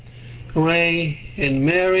Ray and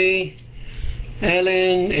Mary,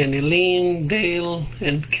 Ellen and Eileen, Dale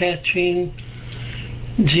and Catherine,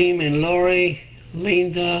 Jim and Lori,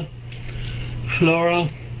 Linda, Flora.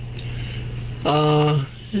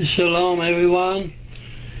 Shalom, everyone.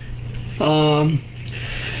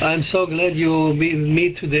 I'm so glad you'll be with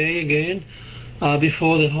me today again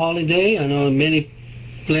before the holiday. I know many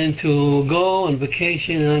plan to go on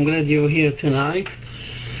vacation, and I'm glad you're here tonight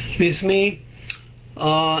with me.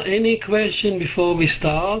 Any question before we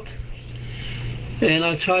start? And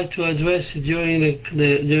I'll try to address it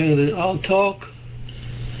during our talk.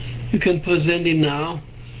 You can present it now.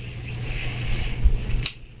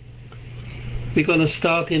 We're going to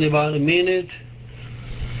start in about a minute.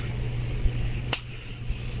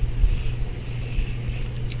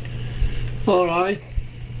 All right.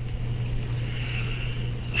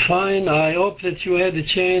 Fine. I hope that you had the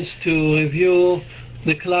chance to review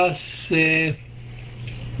the class, the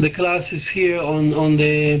classes here on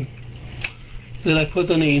the that I put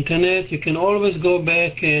on the internet. You can always go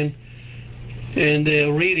back and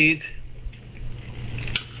read it.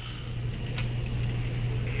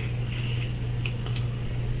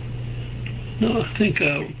 No, I think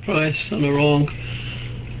I pressed on the wrong.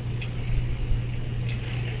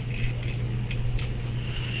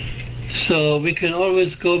 So we can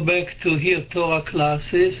always go back to here Torah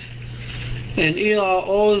classes, and here are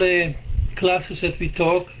all the classes that we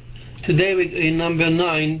talk. Today we're in number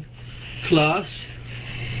 9 class,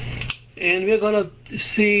 and we're gonna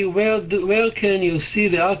see where can you see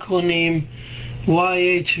the acronym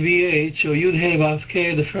YHVH or Yud Hey Vav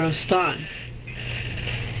Kei the first time.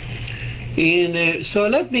 So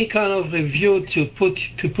let me kind of review to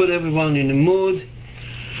put everyone in the mood.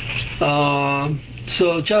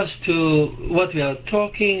 So just to what we are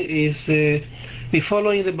talking is we're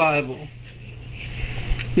following the Bible.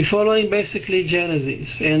 We're following basically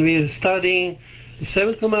Genesis, and we're studying the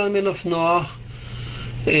 7th commandment of Noah,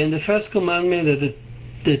 and the first commandment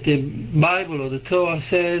that the Bible or the Torah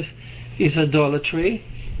says is idolatry,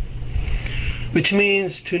 which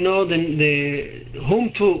means to know you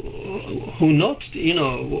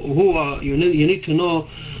need to know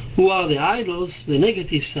who are the idols, the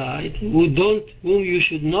negative side, whom you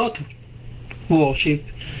should not worship,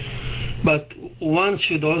 but one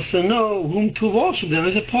should also know whom to worship. There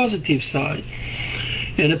is a positive side.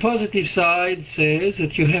 And the positive side says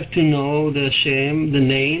that you have to know the Hashem, the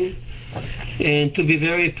name, and to be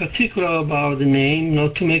very particular about the name,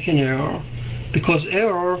 not to make an error, because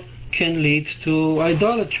error can lead to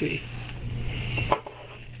idolatry.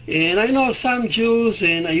 And I know some Jews,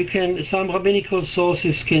 and some rabbinical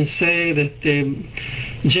sources can say that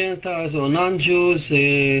Gentiles or non-Jews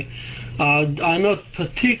are not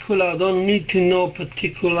particular, don't need to know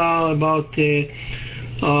particular about the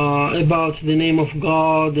name of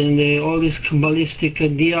God and all this Kabbalistic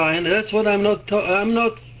idea. And that's what I'm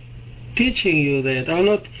not teaching you that. I'm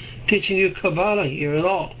not teaching you Kabbalah here at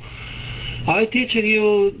all. I'm teaching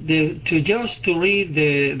you to read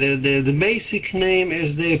the basic name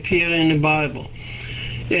as they appear in the Bible.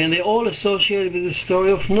 And they're all associated with the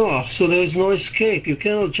story of Noah, so there is no escape. You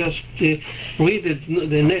cannot just read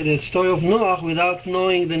the story of Noah without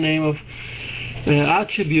knowing the name of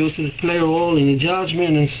attributes that play a role in the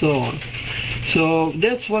judgment and so on. So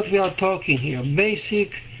that's what we are talking here,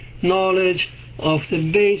 basic knowledge of the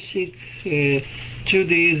basic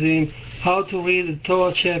Judaism, how to read the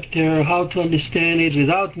Torah chapter, how to understand it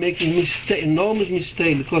without making enormous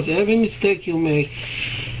mistake, because every mistake you make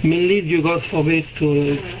may lead you, God forbid,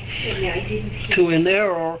 to an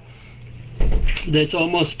error that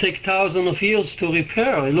almost takes thousands of years to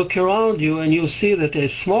repair. You look around you and you see that a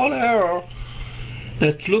small error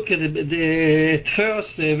that look at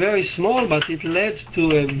first very small, but it led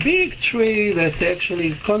to a big tree that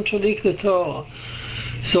actually contradicts the Torah.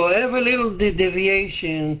 So every little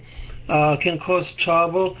deviation can cause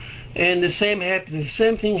trouble, and the same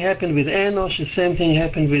thing happened with Enosh. The same thing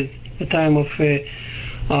happened with the time of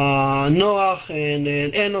Noah, and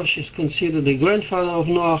Enosh is considered the grandfather of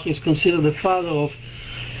Noah, is considered the father of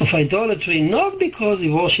idolatry, not because he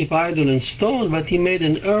worshipped idol and stone, but he made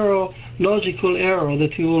an error, logical error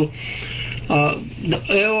that we will, the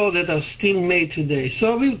error that are still made today.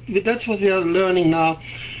 So that's what we are learning now.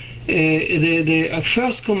 The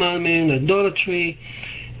first commandment, idolatry,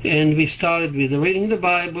 and we started with reading the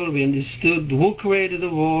Bible. We understood who created the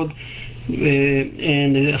world,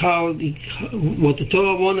 and what the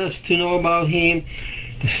Torah wants us to know about Him.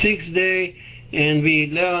 The 6th day, and we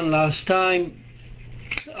learned last time.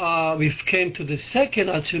 We came to the second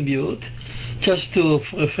attribute, just to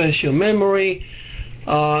refresh your memory.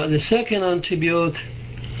 The second attribute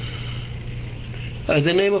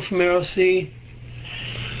the name of mercy.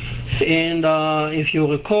 And if you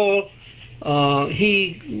recall,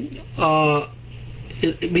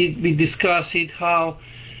 we discussed it, how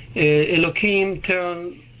Elohim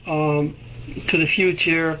turned to the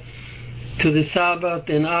future, to the Sabbath,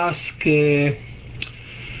 and asked the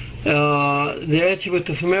attribute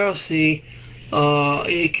of mercy,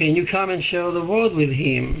 can you come and share the word with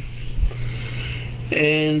him?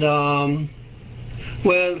 And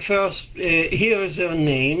well, first, here is their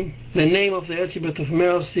name. The name of the attribute of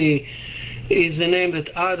mercy is the name that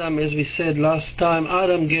Adam, as we said last time,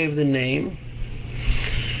 Adam gave the name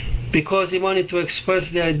because he wanted to express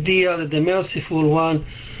the idea that the merciful one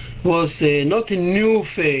was not a new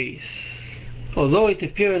face, although it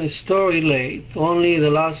appeared in the story late, only the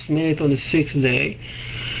last minute on the 6th day,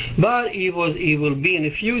 but he will be in the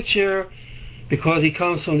future because he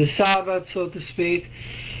comes from the Sabbath, so to speak.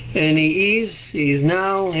 And he is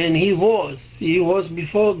now, and he was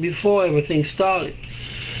before everything started.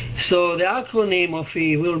 So the acronym of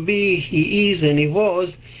he will be, he is, and he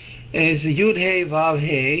was, is Yud Hey Vav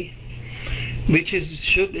Hey, which is,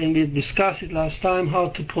 and we discussed it last time, how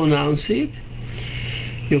to pronounce it.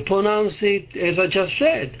 You pronounce it, as I just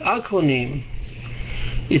said, acronym.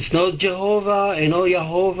 It's not Jehovah, and no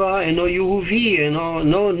Yehovah, and no Yehuvi, and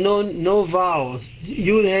no vowels.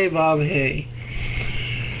 Yud Hey Vav Hey.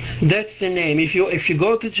 That's the name. If you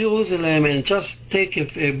go to Jerusalem and just take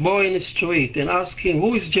a boy in the street and ask him,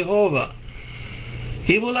 who is Jehovah?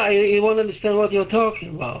 He won't understand what you're talking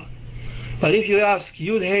about. But if you ask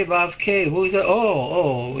Yud Hey Vav Kei, who is that?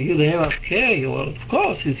 Oh, Yud Hey Vav Kei. Well, of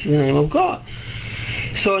course, it's the name of God.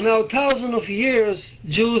 So now, thousands of years,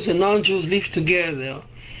 Jews and non-Jews lived together.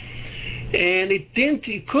 And it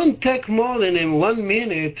couldn't take more than 1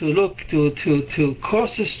 minute to look to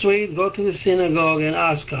cross the street, go to the synagogue, and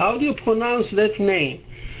ask, how do you pronounce that name?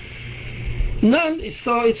 None.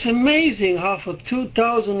 So it's amazing how for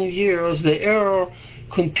 2,000 years the error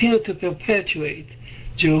continued to perpetuate.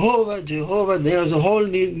 Jehovah, there's a whole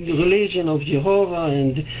religion of Jehovah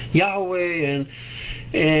and Yahweh, and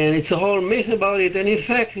it's a whole myth about it. And in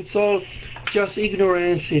fact, it's all just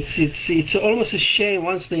ignorance. It's almost a shame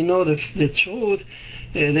once they know the truth.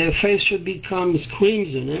 Their face should become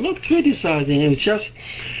crimson. I'm not criticizing. It's just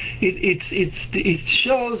it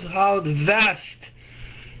shows how vast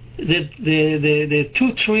the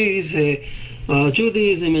two trees,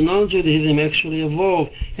 Judaism and non-Judaism, actually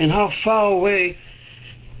evolved, and how far away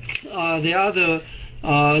the other.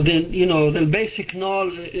 The basic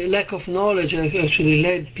lack of knowledge actually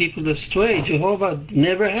led people astray. Jehovah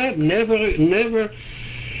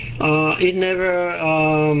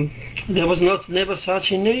there was never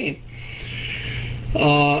such a name.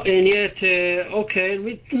 And yet,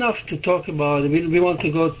 enough to talk about it. We want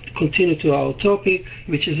to continue to our topic,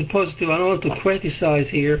 which is a positive. I don't want to criticize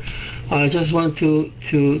here. I just want to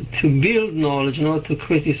build knowledge, not to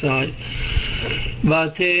criticize.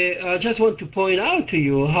 But I just want to point out to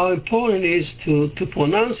you how important it is to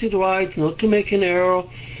pronounce it right, not to make an error,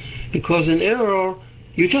 because an error,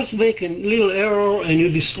 you just make a little error and you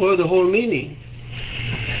destroy the whole meaning.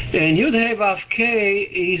 And Yud Hey Vav Kei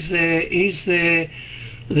is the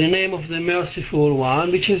name of the merciful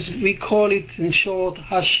one, which is, we call it in short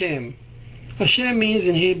Hashem. Hashem means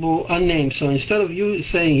in Hebrew a name. So instead of you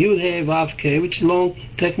saying Yud Hey Vav Kei, which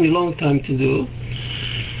take me a long time to do,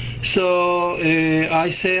 so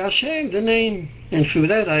I say Hashem, the name, and through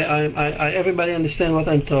that everybody understand what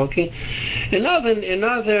I'm talking. There are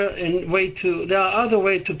other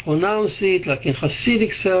ways to pronounce it, like in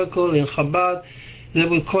Hasidic circle, in Chabad, they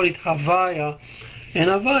will call it Havaya, and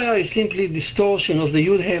Havaya is simply distortion of the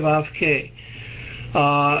Yud Hey Vav Kei.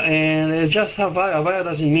 And it's just Havaya. Havaya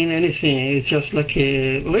doesn't mean anything. It's just like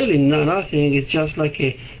really nothing. It's just like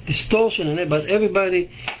a distortion, but everybody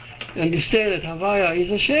understand that Havaya is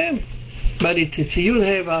Hashem, but it's a Yud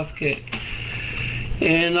Hey Vav Kei.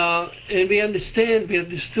 And we understood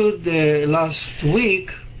last week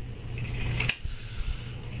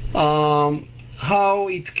how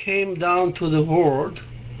it came down to the word.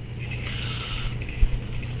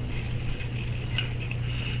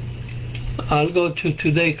 I'll go to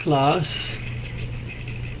today's class.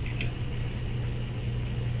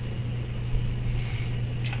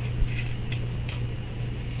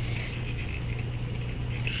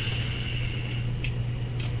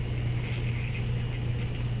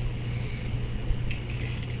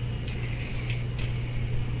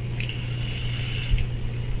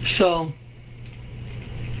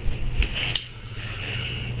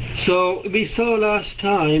 So we saw last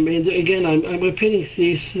time, and again I'm repeating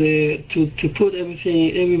this to put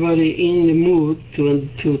everybody in the mood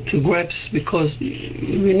to grasp, because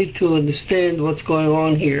we need to understand what's going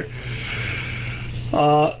on here.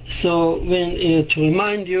 So when to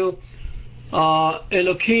remind you,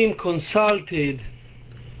 Elohim consulted.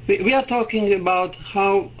 We are talking about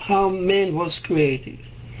how man was created,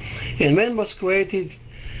 and man was created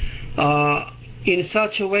in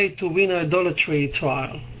such a way to win an idolatry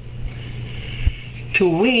trial. To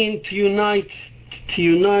win, to unite,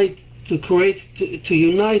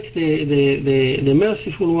 the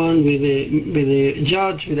merciful one with the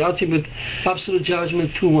judge, with the ultimate absolute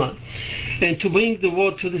judgment to one, and to bring the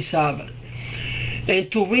world to the Sabbath, and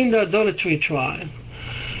to win the idolatry trial.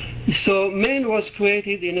 So man was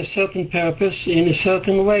created in a certain purpose, in a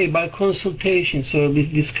certain way, by consultation. So we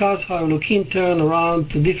discussed how Elohim turned around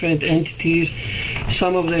to different entities.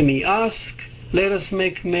 Some of them he asked, let us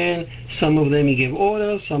make man. Some of them he gave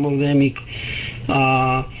orders. Some of them he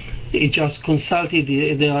just consulted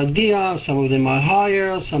their idea. Some of them are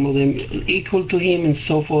higher. Some of them equal to him, and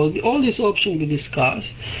so forth. All these options we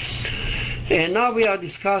discussed. And now we are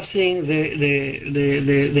discussing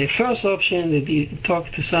the first option, that he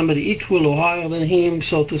talked to somebody equal or higher than him,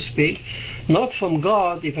 so to speak. Not from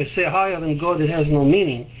God. If I say higher than God, it has no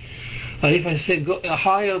meaning. But if I say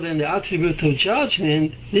higher than the attribute of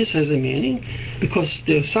judgment, this has a meaning, because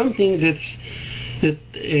there's something that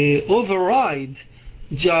overrides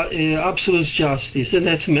absolute justice, and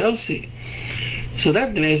that's mercy. So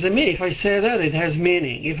that has a meaning. If I say that, it has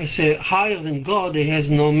meaning. If I say higher than God, it has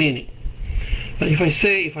no meaning. But if I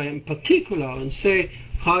am particular and say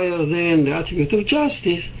higher than the attribute of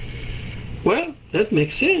justice, well, that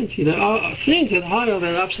makes sense. There are things that are higher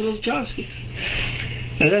than absolute justice.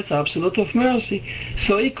 And that's absolute of mercy.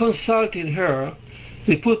 So he consulted her.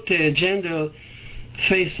 We put a gender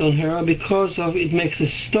face on her because of it makes the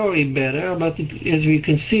story better. But as we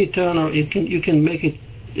can see, you can make it.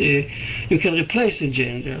 You can replace the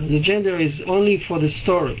gender. The gender is only for the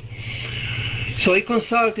story. So he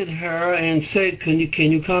consulted her and said, "Can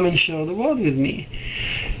you come and share the world with me?"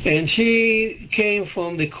 And she came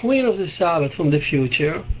from the Queen of the Sabbath, from the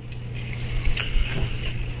future.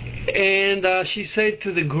 And she said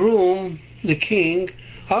to the groom, the king,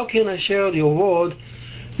 "How can I share your word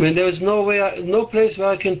when there is no place where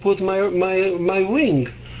I can put my wing?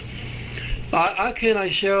 How can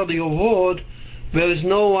I share your word where is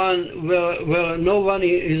no one where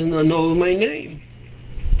nobody knows my name?"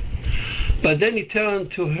 But then he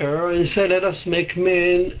turned to her and said, "Let us make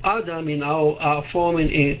man, Adam, in our form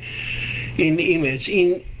and in image.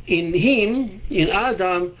 In him, in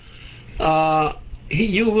Adam,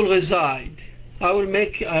 you will reside. I will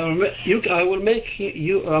make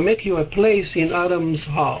you a place in Adam's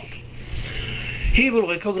heart. He will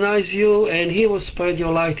recognize you, and he will spread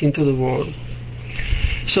your light into the world."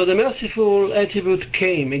 So the merciful attribute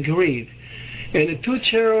came, agreed, and the two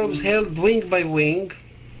cherubs held wing by wing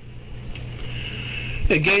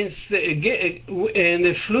and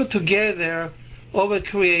they flew together over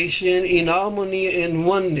creation in harmony and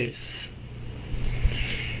oneness.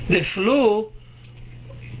 They flew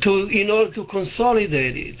in order to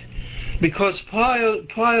consolidate it, because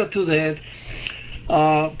prior to that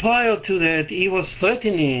he was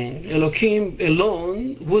threatening. Elohim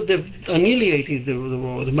alone would have annihilated the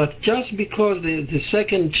world, but just because the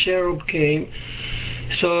second cherub came,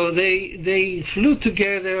 so they flew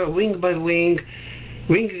together wing by wing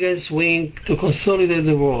against wing, to consolidate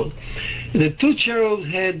the world. The two cherubs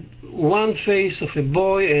had one face of a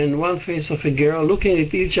boy and one face of a girl, looking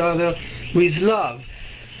at each other with love.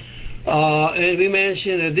 And we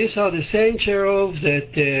mentioned that these are the same cherubs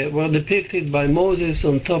that were depicted by Moses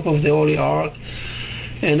on top of the Holy Ark,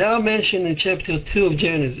 and they are mentioned in chapter 2 of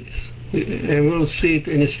Genesis, and we'll see it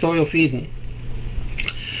in the story of Eden.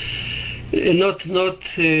 Not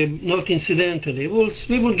incidentally,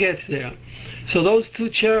 we will get there. So those two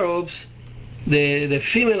cherubs, the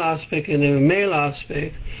female aspect and the male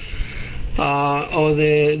aspect, or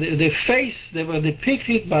the face, they were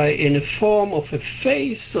depicted in the form of a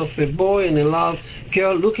face of a boy and a love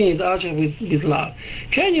girl looking at each other with love.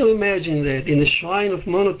 Can you imagine that in the shrine of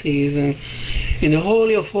monotheism, in the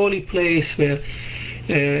holy of holy place, where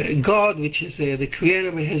God, which is the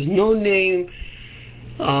Creator, has no name,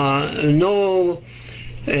 no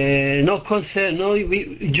concept,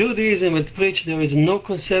 Judaism would preach there is no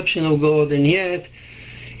conception of God, and yet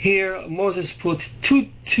here Moses put two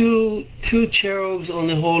cherubs on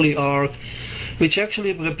the Holy Ark, which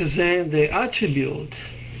actually represent the attribute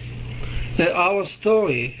that our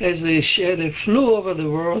story, as they flew over the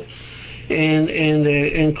world and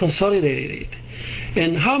consolidated it.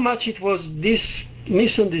 and how much it was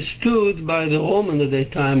misunderstood by the Roman at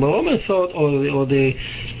that time. The Roman thought, or the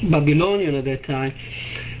Babylonian at that time,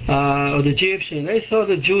 or the Egyptian, they thought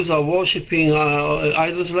the Jews are worshipping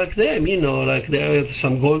idols like them, like there are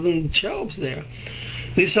some golden cherubs there.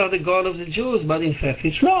 These are the God of the Jews, but in fact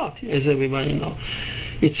it's not, as everybody knows.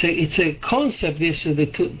 It's a concept. This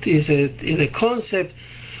is a concept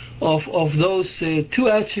of those two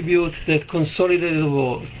attributes that consolidate the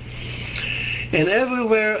world. And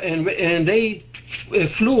everywhere, and they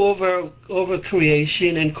flew over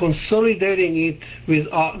creation and consolidating it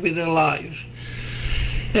with their life.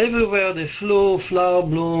 Everywhere they flew, flower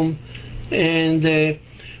bloom, and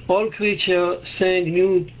all creatures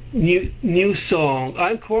sang new song.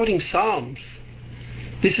 I'm quoting Psalms.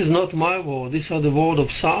 This is not my word. These are the word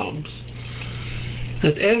of Psalms.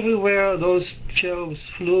 That everywhere those cherubs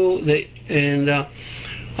flew, and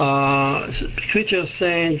creatures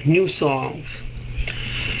sang new songs.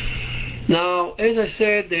 Now, as I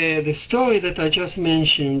said, the story that I just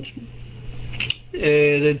mentioned,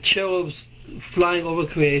 the cherubs flying over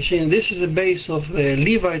creation, this is the base of the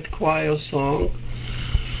Levite choir song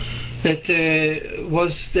that they were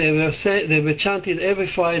chanted every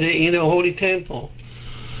Friday in the Holy Temple.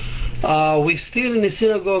 We still in the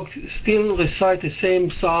synagogue still recite the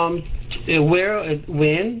same psalm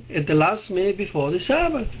when? At the last minute before the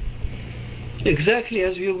Sabbath. Exactly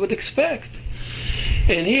as you would expect.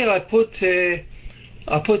 And here I put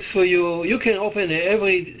for you, you can open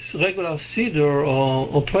every regular Siddur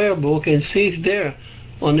or prayer book and see it there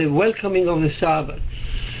on the welcoming of the Sabbath.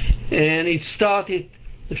 And it started,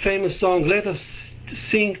 the famous song, Let Us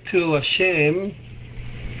Sing to Hashem.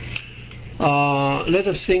 Let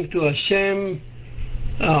us sing to Hashem.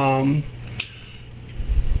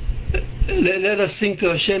 Let us sing to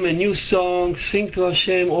Hashem a new song. Sing to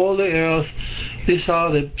Hashem all the earth. These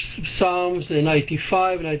are the Psalms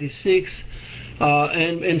 95, 96,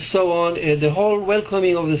 and so on. The whole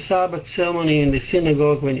welcoming of the Sabbath ceremony in the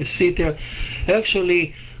synagogue when you sit there.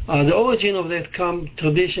 Actually, the origin of that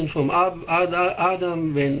tradition from Adam,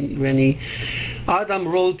 when Adam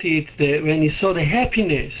wrote it, when he saw the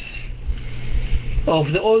happiness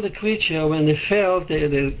of all the creature when they felt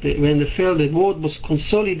the word was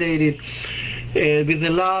consolidated with the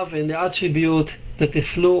love and the attribute that they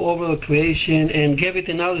flew over creation and gave it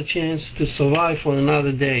another chance to survive for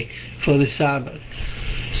another day, for the Sabbath.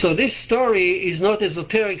 So this story is not an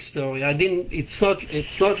esoteric story.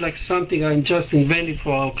 It's not like something I just invented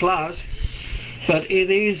for our class, but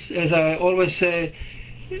it is, as I always say,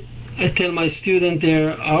 I tell my student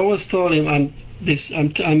there, I always told him,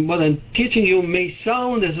 what I'm teaching you may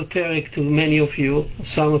sound esoteric to many of you,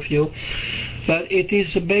 some of you, but it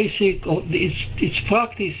is a basic. It's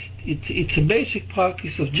practice. It's a basic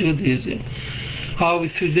practice of Judaism. How we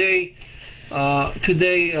today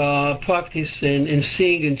practice and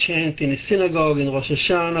sing and chant in the synagogue, in Rosh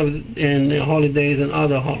Hashanah, and holidays and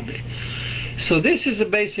other holidays. So this is the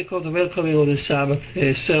basic of the welcoming of the Sabbath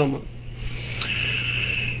sermon.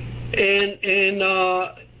 And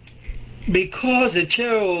because the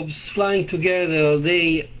cherubs flying together,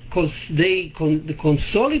 they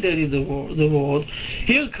consolidated the world.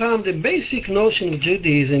 Here comes the basic notion of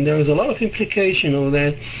Judaism. There is a lot of implication of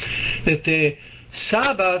that the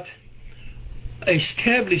Sabbath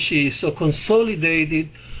establishes or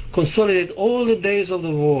consolidate all the days of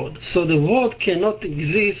the world. So the world cannot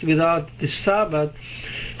exist without the Sabbath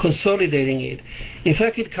consolidating it. In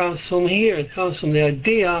fact, it comes from here. It comes from the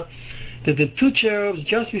idea that the two cherubs,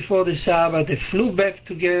 just before the Sabbath, they flew back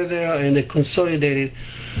together and they consolidated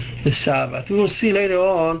the Sabbath. We will see later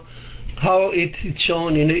on how it's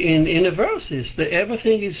shown in the verses.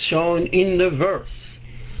 Everything is shown in the verse,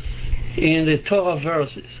 in the Torah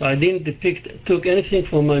verses. I didn't took anything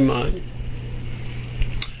from my mind.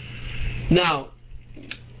 Now,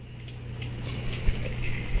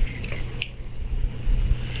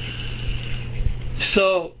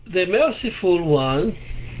 so the merciful one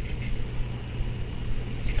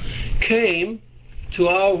came to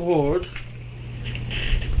our world,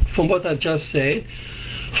 from what I've just said,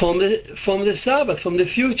 from the Sabbath, from the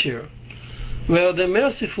future, where the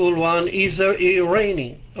merciful one is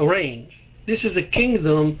reigning. This is the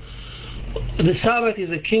kingdom. The Sabbath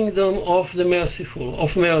is a kingdom of the merciful,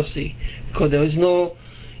 of mercy, because there is no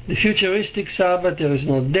the futuristic Sabbath. There is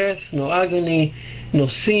no death, no agony, no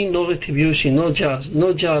sin, no retribution, no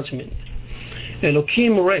judgment.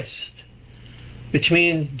 Elohim rest, which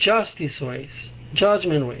means justice rests,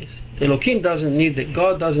 judgment rests. Elohim doesn't need it.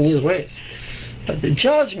 God doesn't need rest, but the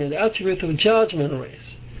judgment, the attribute of judgment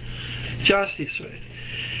rests, justice rests,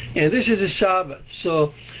 and this is the Sabbath.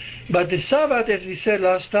 So But the Sabbath, as we said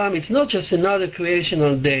last time, it's not just another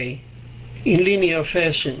creational day in linear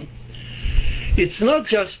fashion. It's not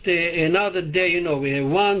just another day, we have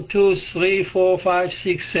 1, 2, 3, 4, 5,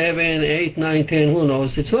 6, 7, 8, 9, 10, who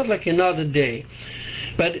knows. It's not like another day.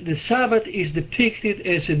 But the Sabbath is depicted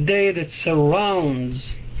as a day that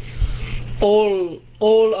surrounds all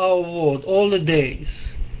our world, all the days.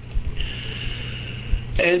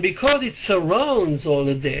 And because it surrounds all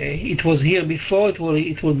the day, it was here before, it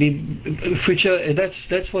will be future.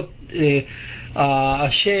 That's what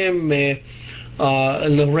Hashem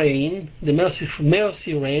reign, the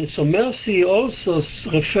mercy reign. So mercy also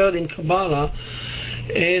referred in Kabbalah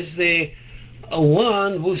as the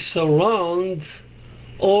one who surrounds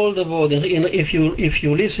all the world. And if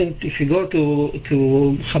you listen, if you go to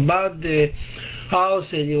Chabad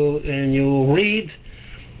house and you read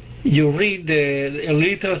the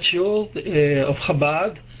literature of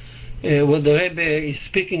Chabad, when the Rebbe is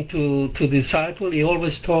speaking to the disciple, he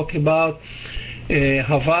always talk about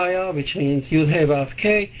Havaya, which means Yud He Vav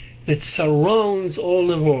Kei, that surrounds all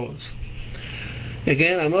the worlds.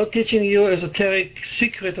 Again, I'm not teaching you esoteric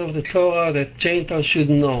secret of the Torah that Gentiles should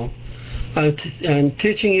know. I'm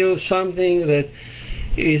teaching you something that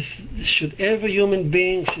should every human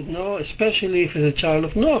being should know, especially if it's a child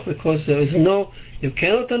of Noah, because you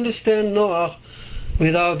cannot understand Noah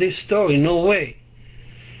without this story, no way.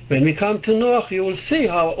 When we come to Noah, you will see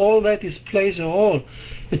how all that plays a role,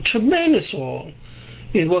 a tremendous role,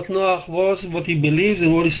 in what Noah was, what he believes,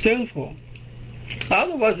 and what he stands for.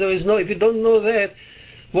 Otherwise, if you don't know that,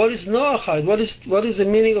 what is Noahide? What is the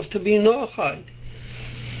meaning of to be Noahide?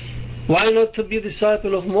 Why not to be a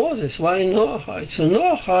disciple of Moses? Why Noahide? So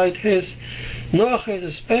Noah has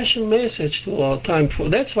a special message to our time.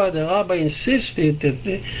 That's why the rabbi insisted that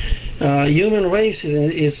the human race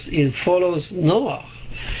follows Noah.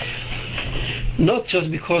 Not just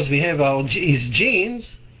because we have his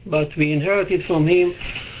genes, but we inherited from him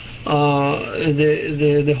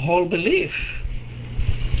the whole belief.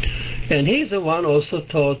 And he's the one also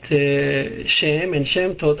taught Shem, and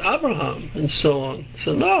Shem taught Abraham, and so on.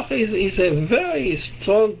 So Noah is a very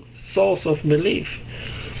strong source of belief.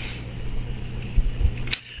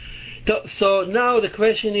 So now the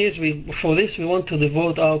question is, for this we want to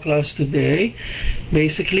devote our class today.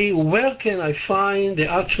 Basically, where can I find the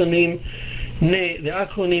acronym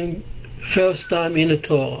first time in the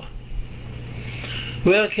Torah?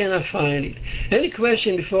 Where can I find it? Any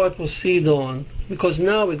question before I proceed on? Because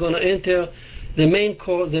now we're going to enter the main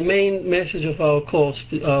message of our course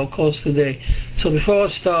today. So before I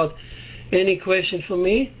start, any question for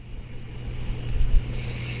me?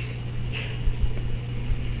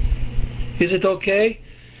 Is it okay?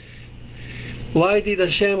 Why did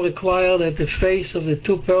Hashem require that the face of the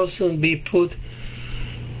two persons be put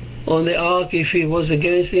on the ark if it was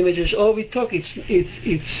against images? Oh, we talk.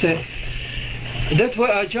 That's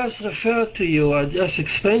why I just referred to you. I just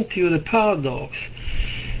explained to you the paradox,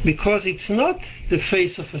 because it's not the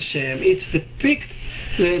face of Hashem. It's the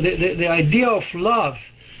idea of love,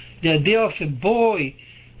 the idea of a boy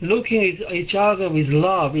looking at each other with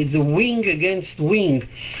love. It's a wing against wing.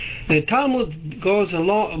 The Talmud goes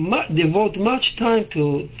devote much time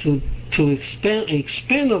to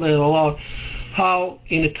expand on it a lot. How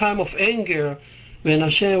in a time of anger, when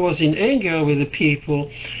Hashem was in anger with the people,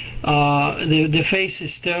 the face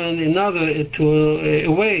is turned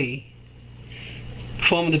away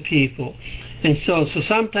from the people, and so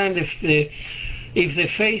sometimes if the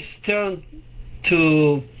face turned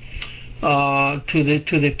to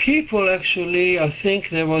the people, actually I think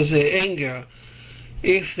there was anger.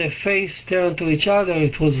 If the face turned to each other,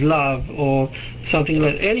 it was love or something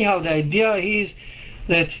like that. Anyhow, the idea is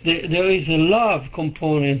that there is a love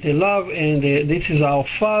component, a love, and this is our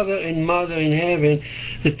Father and Mother in heaven,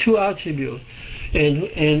 the two attributes.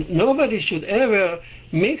 And nobody should ever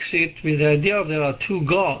mix it with the idea of there are two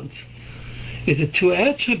gods. It's a two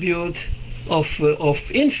attribute of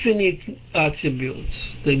infinite attributes.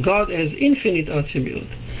 The God has infinite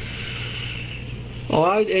attributes. All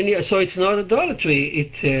right, and so it's not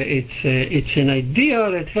idolatry. It's an idea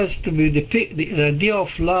that has to be the idea of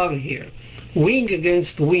love here. Wing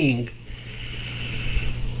against wing.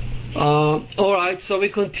 All right, so we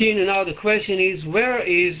continue now. The question is, where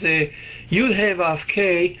is Yud He Vav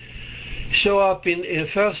Kei show up in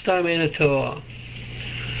first time in the Torah?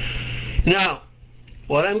 Now,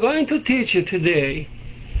 what I'm going to teach you today,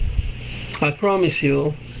 I promise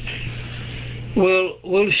you,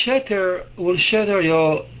 will shatter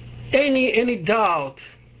your any doubt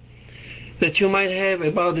that you might have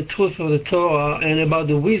about the truth of the Torah and about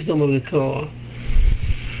the wisdom of the Torah.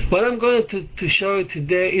 What I'm going to show you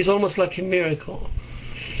today is almost like a miracle.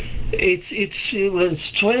 it will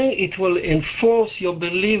strengthen, it will enforce your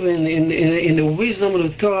belief in the wisdom of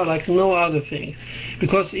the Torah like no other thing,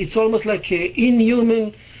 because it's almost like an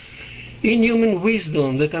inhuman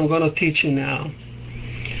wisdom that I'm going to teach you now.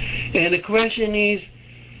 And the question is,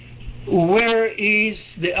 where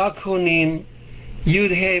is the acronym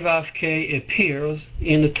Yud Hey Vav Kei appears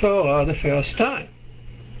in the Torah the first time?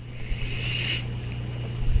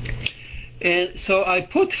 And so I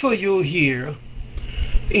put for you here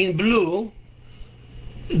in blue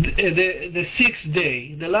the sixth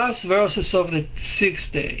day, the last verses of the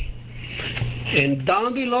sixth day. And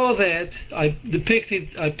down below that, I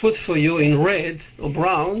put for you in red or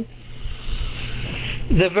brown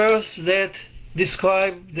the verse that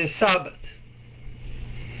describes the Sabbath.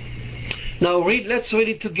 Now let's read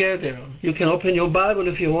it together. You can open your Bible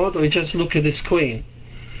if you want, or just look at the screen.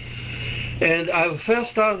 And I'll first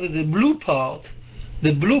start with the blue part.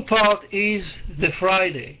 The blue part is the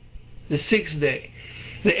Friday, the sixth day,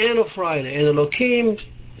 the end of Friday. And Elohim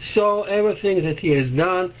saw everything that he has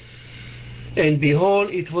done, and behold,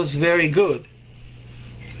 it was very good.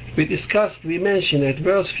 We mentioned that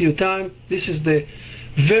verse a few times. This is the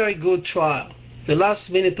very good trial, the last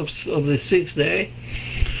minute of the sixth day.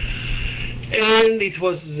 And it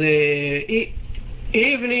was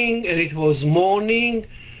evening, and it was morning,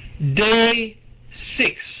 day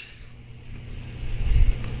 6.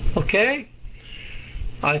 Okay?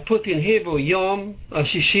 I put in Hebrew Yom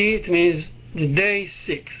Ashishi, it means the day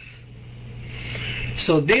 6.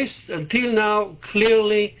 So this, until now,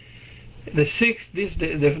 clearly, the sixth,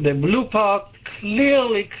 the blue part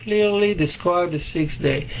clearly describes the sixth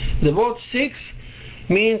day. The word 6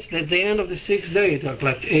 means that the end of the sixth day, it's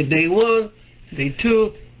like day 1, day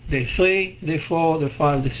 2, day 3, day 4, day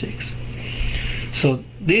 5, day 6. So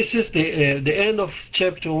this is the end of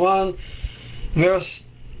chapter 1, verse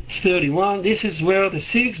 31. This is where the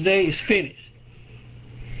sixth day is finished.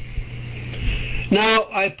 Now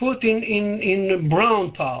I put in the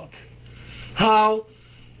brown part how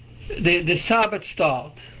the Sabbath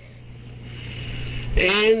starts.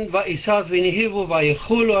 And Va'isaz v'nihivu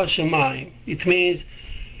va'yechulu hashemayim. It means,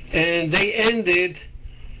 and they ended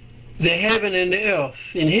the heaven and the earth.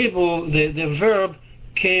 In Hebrew, the verb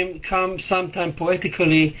comes sometime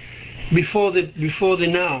poetically before the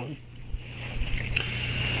noun.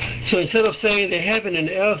 So instead of saying the heaven and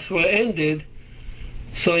the earth were ended,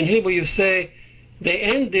 so in Hebrew you say they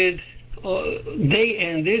ended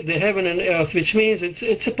the heaven and earth, which means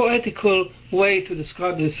it's a poetical way to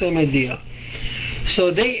describe the same idea.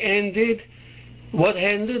 So they ended, what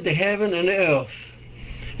ended? The heaven and the earth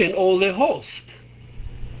and all their host.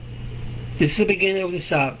 This is the beginning of the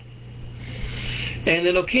Sabbath. And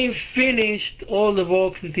Elohim finished all the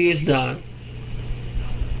work that he has done.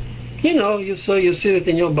 You know, you see it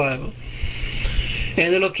in your Bible.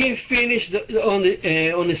 And Elohim finished on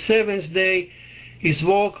the seventh day his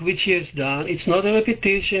work which he has done. It's not a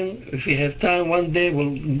repetition. If we have time one day,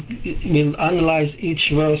 we'll analyze each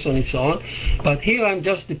verse on its own. But here I'm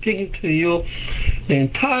just depicting to you the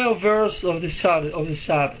entire verse of the Sabbath.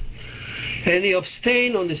 And he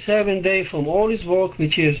abstained on the seventh day from all his work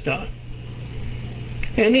which he has done.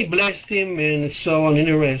 And he blessed him and so on, and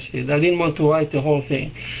he rested. I didn't want to write the whole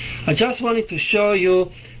thing. I just wanted to show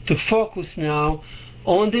you, to focus now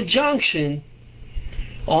on the junction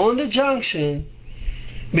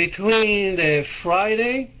between the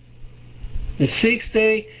Friday, the sixth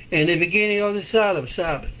day, and the beginning of the Sabbath.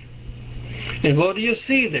 And what do you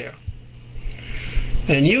see there?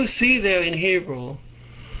 And you see there in Hebrew,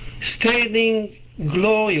 standing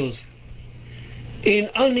glorious, in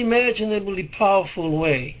unimaginably powerful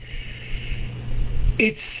way.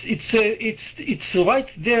 It's right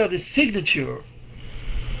there, the signature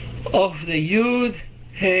of the Yud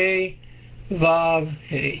Hey Vav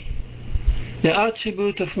Hey, the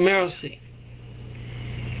attribute of mercy.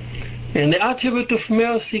 And the attribute of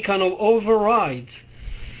mercy kind of overrides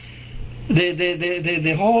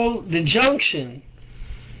the junction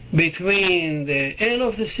between the end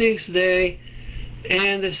of the sixth day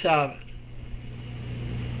and the Sabbath.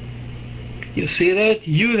 You see that?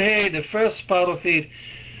 Yud Hey, the first part of it,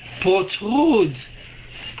 protrudes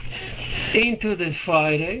into the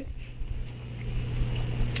Friday.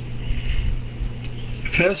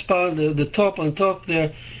 First part, the top on top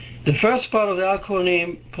there, the first part of the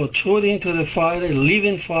acronym protruding to the Friday,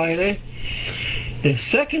 leaving Friday. The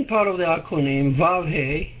second part of the acronym, Vav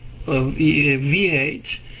Hey, or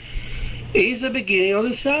VH, is the beginning of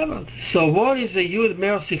the Sabbath. So what is the Yud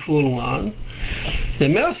Merciful One? The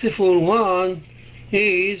Merciful One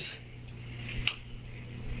is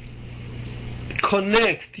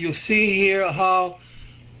connect. You see here how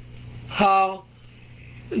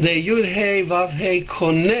the Yud Hey Vav Hey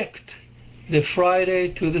connect the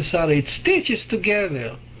Friday to the Saturday. It stitches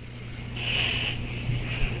together.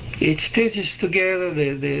 It stitches together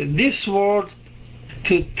this word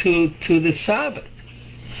to the Sabbath,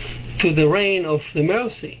 to the reign of the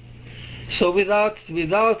mercy. So without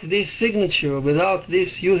this signature, without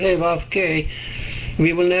this Yud Hey Vav Hey,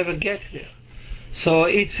 we will never get there. So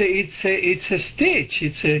it's a stitch.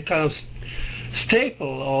 It's a kind of staple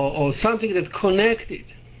or something that connected.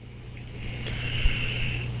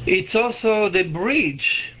 It's also the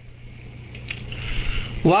bridge.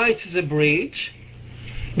 Why it's the bridge?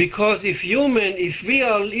 Because if we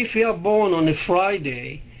are born on a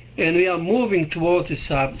Friday and we are moving towards the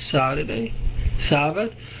Sabbath,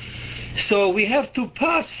 so we have to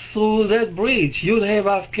pass through that bridge. Yud Hey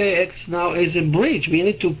Vav Hey acts now as a bridge. We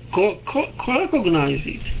need to recognize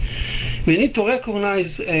it. We need to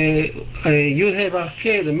recognize Yud Hey Vav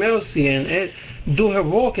Hey, the mercy, and do her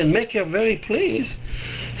work and make her very pleased.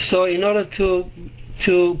 So in order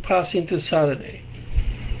to pass into Saturday.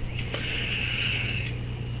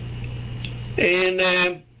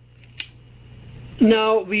 And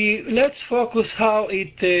now let's focus how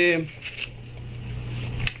it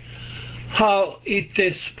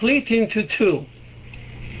split into two.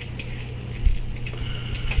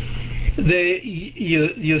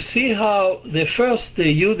 You see how the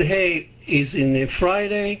Yud Hey is in a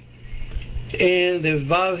Friday, and the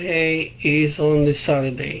Vav Hey is on the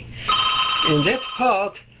Saturday. And that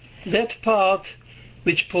part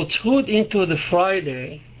which protrude into the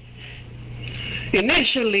Friday,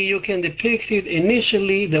 initially you can depict it,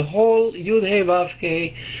 the whole Yud Hey Vav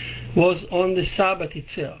Hey was on the Sabbath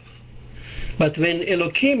itself. But when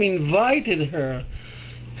Elohim invited her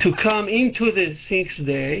to come into the sixth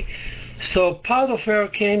day, so part of her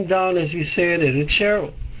came down, as we said, as a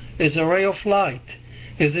cherub, as a ray of light,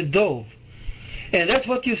 as a dove. And that's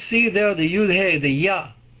what you see there, the Yud Hey, the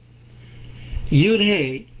Yah. Yud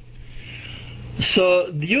Hey.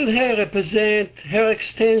 So the Yud Hey represents her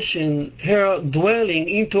extension, her dwelling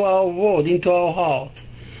into our world, into our heart.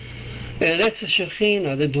 And that's the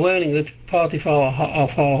Shekhinah, the dwelling, that part of our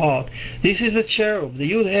heart. This is a cherub. The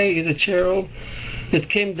Yud Hey is a cherub that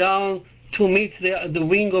came down to meet the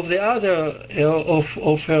wing of the other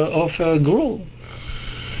of her groom.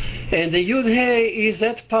 And the Yud Hey is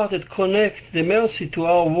that part that connects the mercy to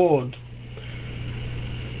our world.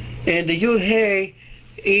 And the Yud Hey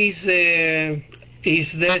is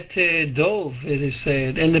that dove, as I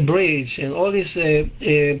said, and the bridge, and all these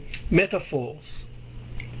metaphors.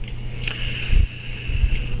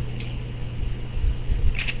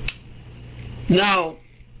 Now,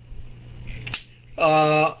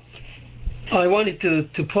 I wanted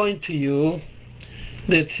to point to you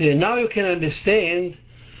that now you can understand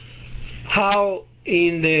how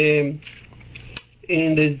in the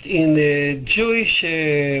Jewish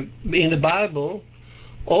in the Bible,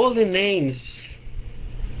 all the names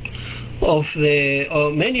of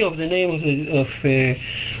many of the names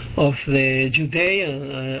of the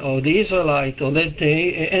Judean or the Israelite, or that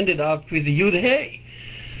they ended up with Yud Hey.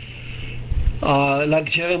 Like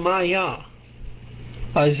Jeremiah,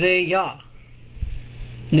 Isaiah,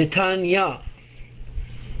 Netanya,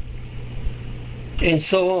 and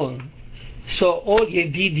so on. So all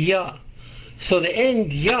Yedidia. So the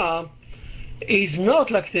end Yah is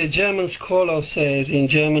not like the German scholar says in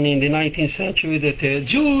Germany in the 19th century, that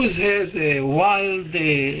Jews has a wild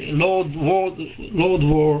Lord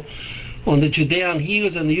war on the Judean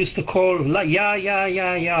hills, and they used to call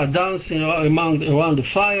Yah, dancing around the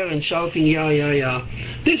fire and shouting Yah.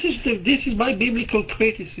 This is by biblical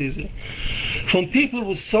criticism from people who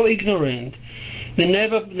were so ignorant. They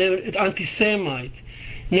never anti-Semite,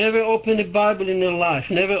 never opened the Bible in their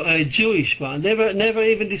life, never a Jewish one, never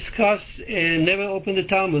even discussed, never opened the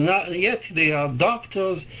Talmud. Yet they are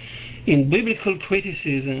doctors in biblical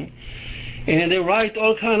criticism. And they write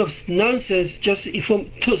all kind of nonsense just from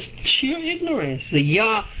sheer ignorance. The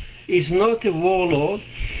Yah is not a warlord.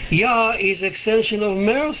 Yah is extension of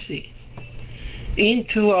mercy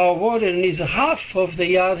into our world, and is half of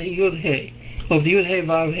the Yud Hey, of the Yud Hey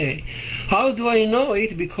Vav Hey. How do I know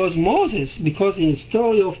it? Because Moses, because in the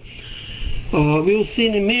story of, we'll see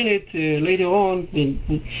in a minute later on,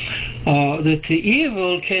 that the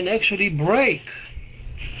evil can actually break.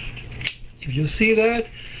 If you see that,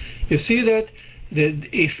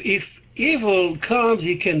 if evil comes,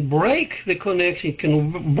 it can break the connection, it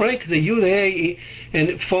can break the Yud Hey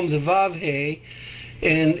and from the Vav Hey,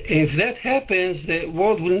 and if that happens, the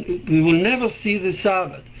world we will never see the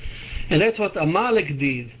Sabbath. And that's what Amalek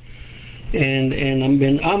did. And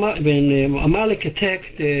when Amalek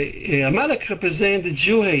attacked, Amalek represents the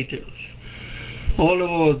Jew haters. all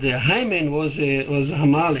over. The Haman was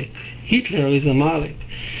Amalek. Hitler is Amalek.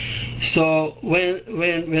 So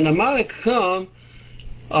when Amalek come,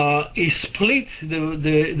 he split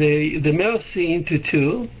the mercy into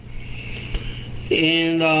two,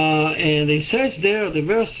 and it says there, the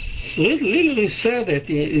verse literally said that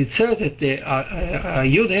it said that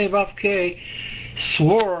Yud Hey Vav Kei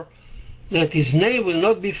swore that his name will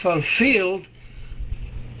not be fulfilled.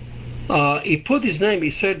 He put his name.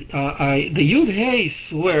 He said the Yud Hey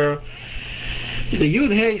swear. The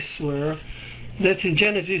Yud Hey swear. That's in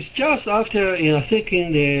Genesis, just after, I think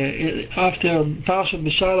after Parashat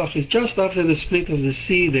Beshalach, is just after the split of the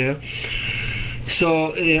sea there.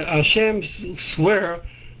 So Hashem swear,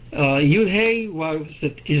 Yud Hey was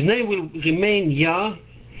that his name will remain Yah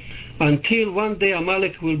until one day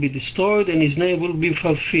Amalek will be destroyed and his name will be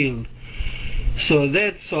fulfilled. So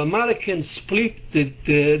Amalek can split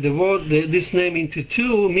the word, this name into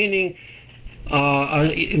two, meaning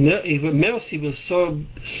mercy will so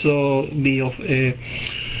be of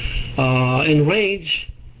enraged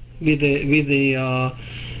with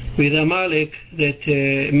Amalek that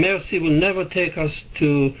mercy will never take us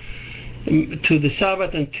to the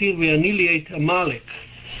Sabbath until we annihilate Amalek.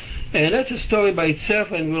 And that's a story by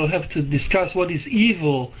itself, and we'll have to discuss what is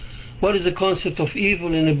evil. What is the concept of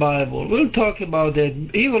evil in the Bible? We'll talk about that.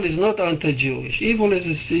 Evil is not anti-Jewish. Evil is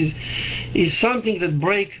something that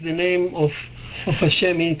breaks the name of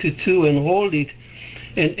Hashem into two and hold it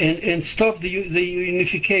and stop the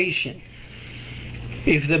unification.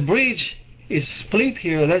 If the bridge is split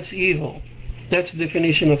here, that's evil. That's the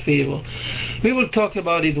definition of evil. We will talk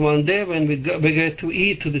about it one day when we get to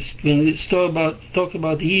when we talk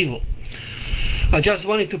about evil. I just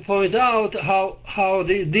wanted to point out how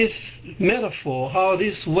this metaphor, how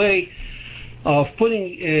this way of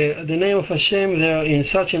putting the name of Hashem there in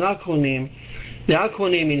such an acronym, the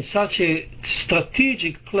acronym in such a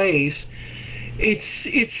strategic place,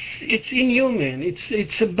 it's inhuman.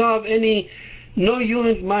 It's above any. No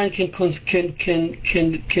human mind can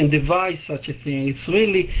devise such a thing. It's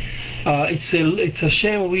really it's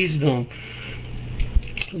Hashem wisdom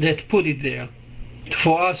that put it there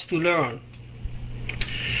for us to learn.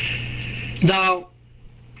 Now,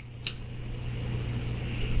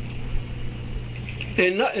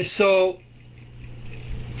 so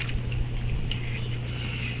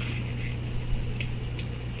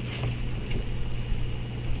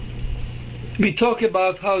we talk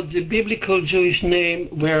about how the biblical Jewish name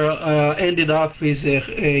were ended up with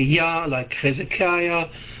Yah, like Hezekiah,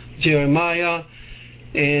 Jeremiah,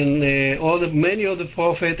 and many of the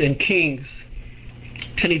prophets and kings,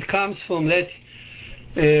 and it comes from that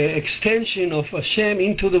extension of Hashem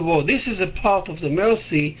into the world. This is a part of the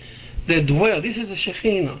mercy that dwell. This is a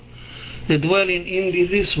Shekhinah that dwell in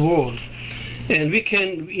this world, and we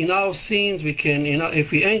can, in our sins, we can,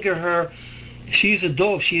 if we anger her, she's a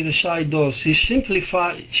dove. She's a shy dove.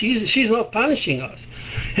 She's not punishing us.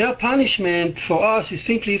 Her punishment for us is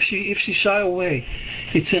simply if she shy away.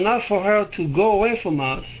 It's enough for her to go away from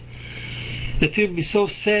us, that we'll be so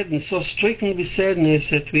sad and so stricken with sadness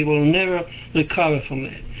that we will never recover from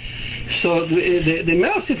it. So the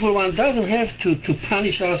merciful one doesn't have to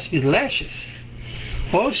punish us with lashes.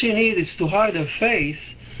 All she needs is to hide her face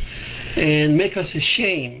and make us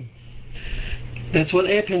ashamed. That's what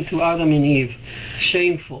happened to Adam and Eve.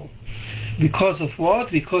 Shameful. Because of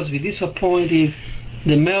what? Because we disappointed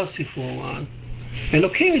the merciful one.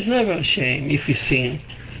 Elohim is never ashamed if we sin.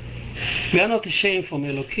 We are not ashamed from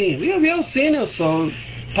Elohim. We are sinners, so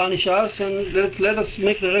punish us and let us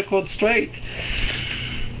make the record straight.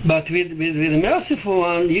 But with the merciful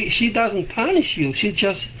one, she doesn't punish you. She's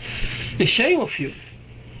just ashamed of you.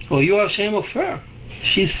 Or you are ashamed of her.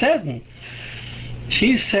 She's saddened.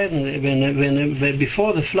 She's saddened. When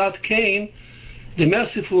before the flood came, the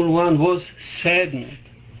merciful one was saddened.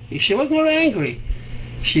 She was not angry.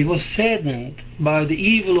 She was saddened by the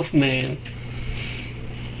evil of man.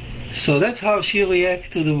 So that's how she reacts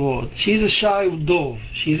to the world. She's a shy dove.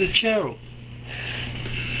 She's a cherub.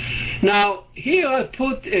 Now here I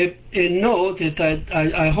put a note that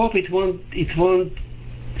I hope it won't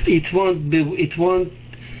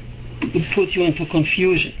put you into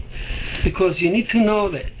confusion, because you need to know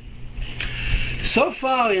that. So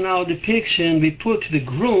far in our depiction, we put the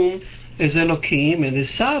groom as Elohim, and the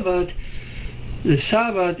Sabbath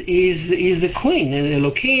is the queen, and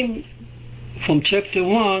Elohim from chapter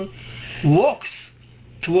 1 walks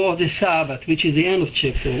toward the Sabbath, which is the end of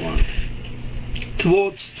chapter 1.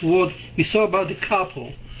 Toward we saw about the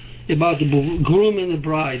couple, about the groom and the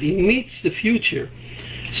bride. It meets the future.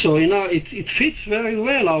 So it fits very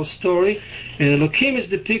well our story. And Elohim is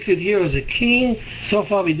depicted here as a king. So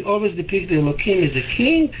far we always depicted Elohim as a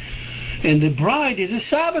king, and the bride is a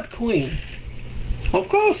Sabbath queen. Of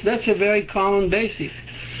course, that's a very common basic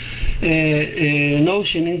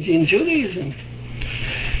notion in Judaism.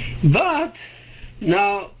 But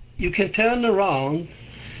now you can turn around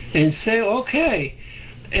and say, okay,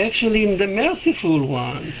 actually the merciful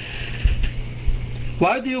one,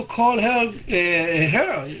 why do you call her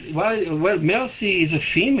her? Why? Well, mercy is a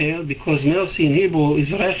female, because mercy in Hebrew is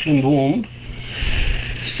rechem, womb.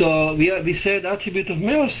 So we said attribute of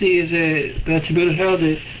mercy is the attribute of her,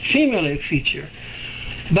 the female feature.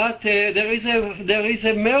 But there is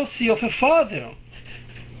a mercy of a father,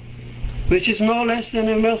 which is no less than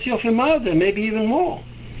a mercy of a mother, maybe even more.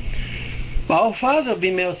 Our Father,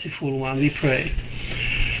 be merciful one, we pray.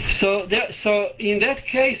 So in that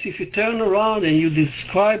case, if you turn around and you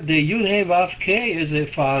describe the Yud-Heh Vav-Keh as a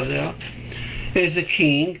father, as a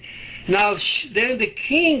king, now then the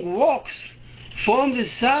king walks from the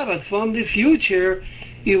Sabbath, from the future,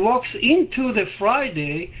 he walks into the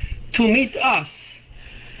Friday to meet us.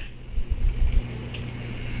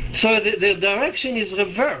 So the direction is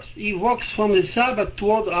reversed. He walks from the Sabbath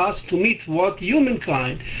toward us to meet what?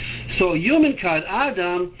 Humankind. So humankind,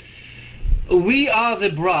 Adam, we are the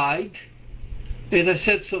bride. As I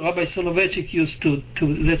said, so Rabbi Soloveitchik used to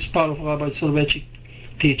that's part of Rabbi Soloveitchik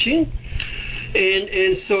teaching.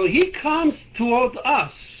 And so he comes toward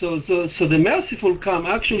us. So the merciful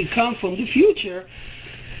actually come from the future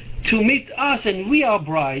to meet us, and we are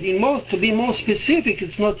bride. To be more specific,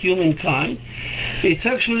 it's not humankind. It's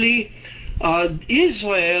actually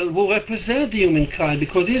Israel who represent humankind,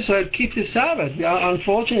 because Israel keeps the Sabbath.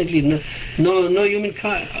 Unfortunately, no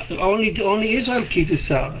humankind. Only Israel keeps the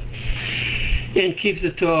Sabbath and keeps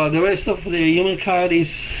the Torah. The rest of the humankind is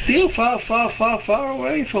still far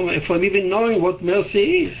away from even knowing what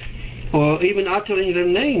mercy is, or even uttering the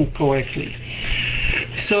name correctly.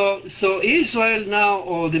 So Israel now,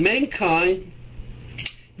 or the mankind,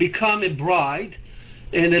 become a bride,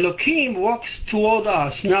 and Elohim walks toward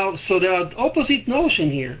us. Now, so there are opposite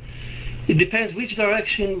notion here. It depends which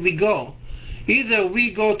direction we go. Either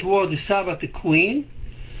we go toward the Sabbath, the queen,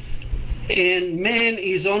 and man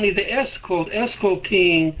is only the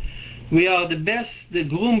escorting. We are the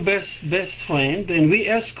groom best friend, and we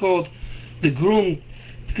escort the groom,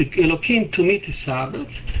 the Elohim, to meet the Sabbath.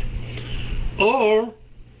 Or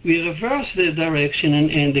we reverse the direction,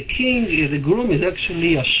 and the king, the groom, is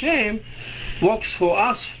actually Hashem, walks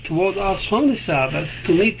toward us from the Sabbath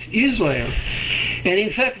to meet Israel. And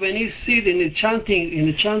in fact, when you see it in the chanting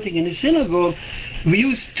in the synagogue, we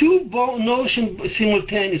use two notions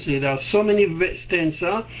simultaneously. There are so many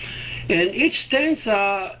stanzas, and each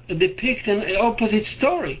stanza depicts an opposite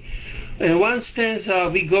story. In one stanza,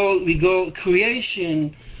 we go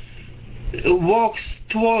creation walks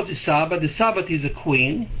towards the Sabbath. The Sabbath is a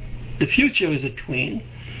queen. The future is a queen.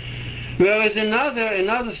 Whereas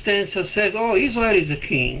another stanza says, oh, Israel is a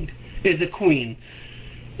king, is a queen.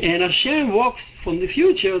 And Hashem walks from the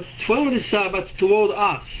future, from the Sabbath, toward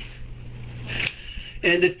us.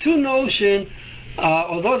 And the two notions,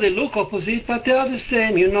 although they look opposite, but they are the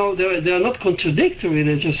same. They are not contradictory.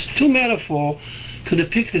 They're just two metaphors to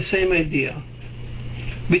depict the same idea,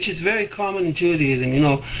 which is very common in Judaism.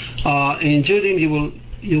 In Judaism,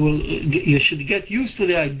 you should get used to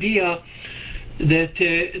the idea that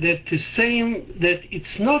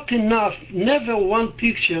it's not enough. Never one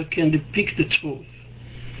picture can depict the truth.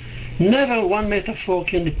 Never one metaphor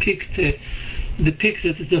can depict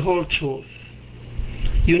the whole truth.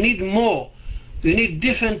 You need more. You need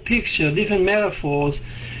different pictures, different metaphors,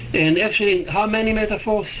 and actually, how many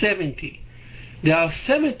metaphors? 70. There are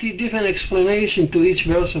 70 different explanations to each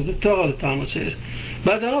verse of the Torah, the Talmud says,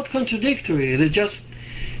 but they're not contradictory. They're just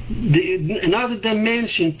another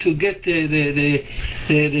dimension to get the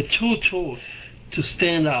true truth to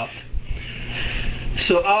stand out.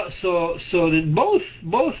 So that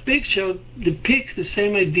both pictures depict the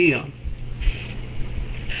same idea.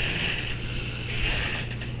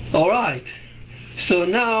 All right. So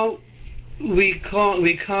now we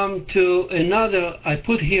come to another. I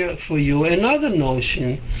put here for you another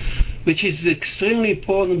notion, which is extremely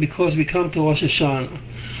important because we come to Rosh Hashanah.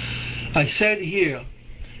 I said here,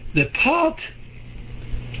 the part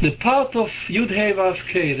of Yud-Heh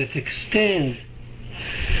Vav-Keh that extends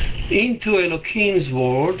into Elohim's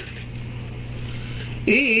world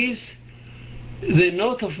is the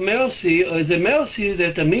note of mercy, or the mercy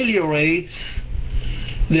that ameliorates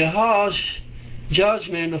the harsh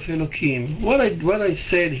judgment of Elohim. What I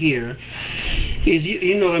said here is,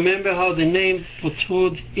 remember how the name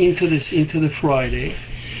protrudes into the Friday.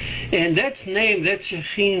 And that's name, that's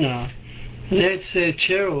Shekhinah, that's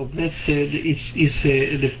cherub, that's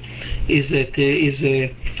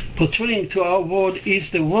portraying to our world is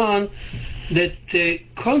the one that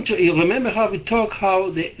you remember how we talk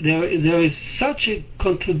how there is such a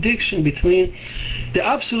contradiction between the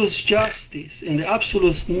absolute justice and the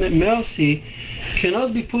absolute mercy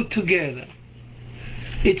cannot be put together.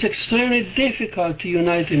 It's extremely difficult to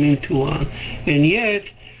unite them into one, and yet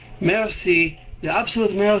mercy, the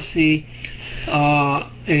absolute mercy,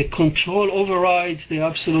 control overrides the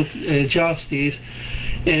absolute justice.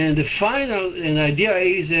 And the final idea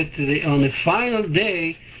is that on the final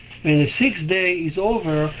day, when the sixth day is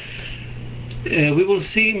over, we will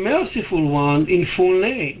see Merciful One in full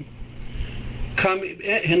name,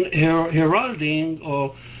 heralding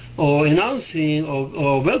or announcing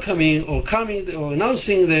or welcoming or coming or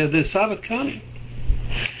announcing the Sabbath coming.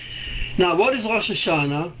 Now, what is Rosh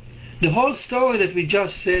Hashanah? The whole story that we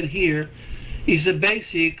just said here is the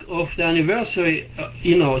basic of the anniversary.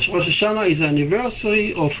 Rosh Hashanah is the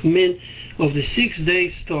anniversary of the 6-day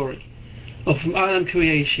story of Adam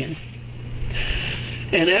creation.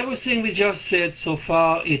 And everything we just said so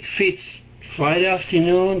far, it fits Friday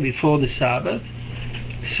afternoon before the Sabbath,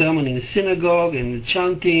 sermon in the synagogue and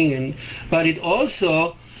chanting, but it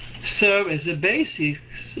also serves as a basic,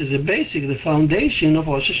 the foundation of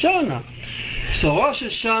Rosh Hashanah. So Rosh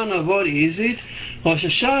Hashanah, what is it? Rosh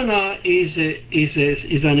Hashanah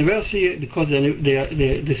is anniversary because the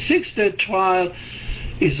 6th-day trial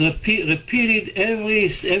is repeated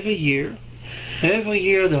every year. Every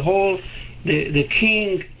year, the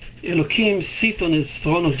king Elohim sit on his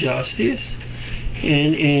throne of justice,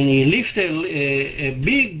 and he lifted a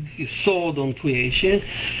big sword on creation,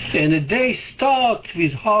 and the day starts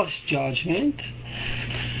with harsh judgment,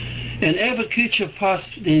 and every creature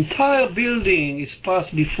passed, the entire building is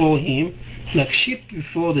passed before him, like sheep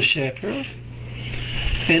before the shepherd,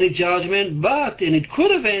 and a judgment, and it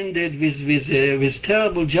could have ended with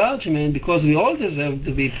terrible judgment, because we all deserve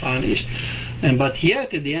to be punished, but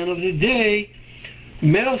yet at the end of the day,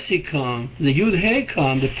 mercy come, the Yud-Heh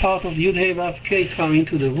come, the part of Yud-Heh Vav-Keh come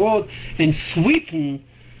into the world and sweeten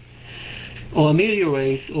or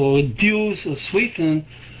ameliorate or reduce or sweeten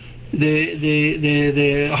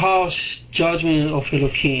the harsh judgment of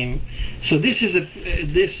Elohim. So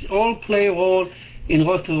this all play a role in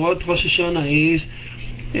what Rosh Hashanah is.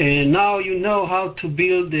 And now you know how to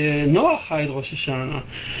build the Noahide Rosh Hashanah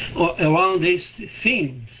around these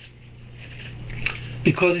themes,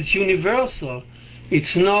 because it's universal.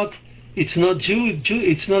 It's not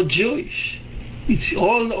Jewish. It's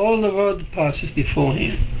all the world passes before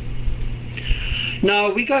him.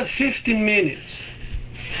 Now we got 15 minutes.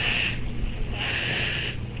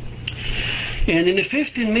 And in the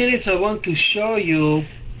 15 minutes I want to show you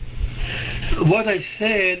what I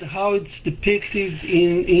said, how it's depicted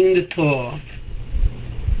in the Torah.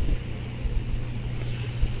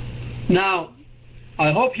 Now,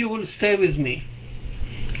 I hope you will stay with me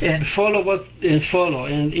and follow,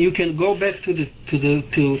 and you can go back you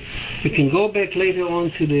can go back later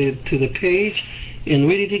on to the page and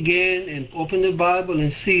read it again and open the Bible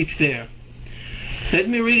and see it there. Let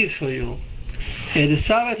me read it for you. And the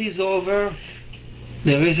Sabbath is over.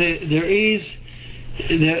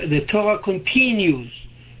 The Torah continues.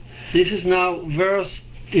 This is now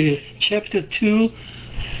chapter 2,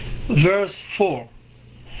 verse 4.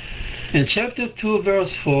 And chapter 2,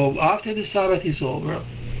 verse 4, after the Sabbath is over,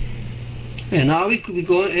 and now we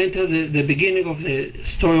go enter the beginning of the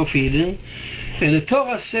story of Eden. And the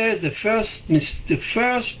Torah says, the first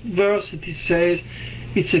verse that it says,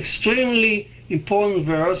 it's extremely important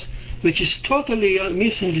verse, which is totally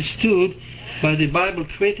misunderstood by the Bible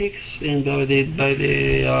critics and by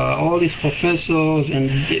all these professors and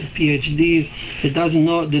PhDs that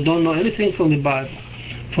don't know anything from the Bible,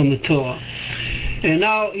 from the Torah. And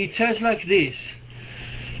now it says like this: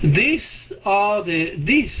 These are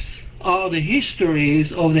the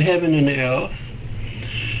histories of the heaven and earth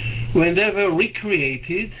when they were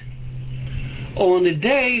recreated on the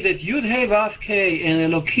day that Yud-Heh Vav-Keh and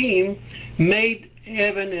Elohim made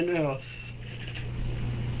heaven and earth.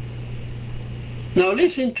 Now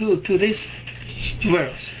listen to this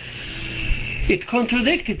verse. It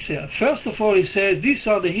contradicts itself. First of all, it says these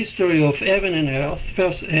are the history of heaven and earth,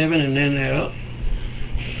 first heaven and then earth,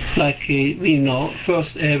 like we know,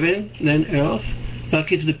 first heaven, then earth,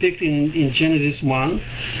 like it's depicted in Genesis 1.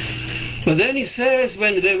 But then he says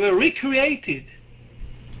when they were recreated,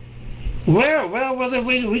 where were they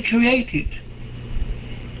recreated?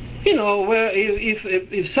 You know, where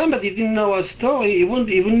if somebody didn't know our story, he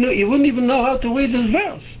wouldn't even know how to read this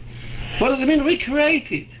verse. What does it mean,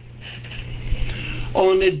 recreated?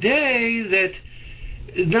 on a day that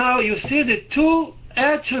now you see the two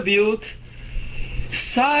attributes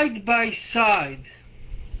side by side,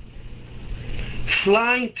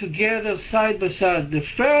 flying together side by side, the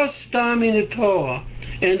first time in the Torah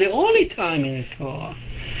and the only time in the Torah,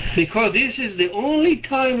 because this is the only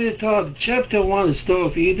time in the Torah. Chapter 1, the story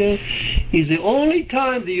of Eden, is the only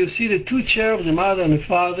time that you see the two cherubs, the mother and the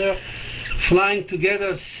father, flying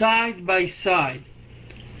together side by side.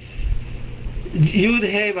 Yud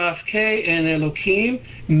Hey Vav Kei and Elokim,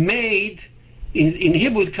 made, in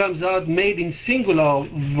Hebrew it comes out, made in singular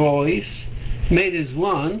voice, made as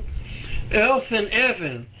one, earth and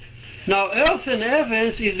heaven. Now earth and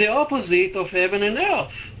heavens is the opposite of heaven and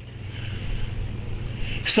earth.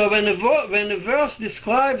 So when the verse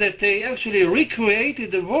described that they actually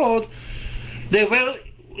recreated the world, they were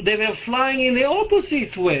flying in the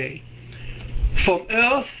opposite way, from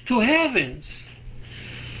earth to heavens.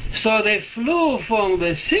 So they flew from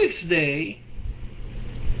the sixth day,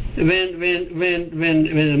 when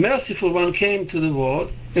the merciful one came to the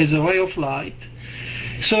world as a ray of light.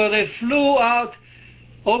 So they flew out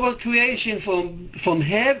over creation from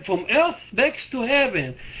earth back to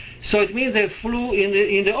heaven. So it means they flew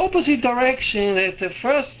in the opposite direction that the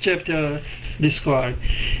first chapter described,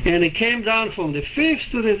 and they came down from the fifth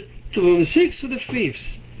from the sixth to the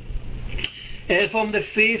fifth, and from the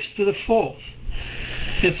fifth to the fourth,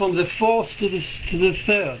 and from the fourth to the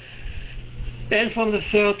third, and from the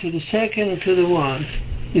third to the second and to the one.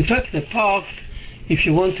 In fact, they parked, if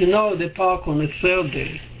you want to know, they parked on the third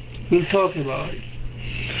day. We'll talk about it.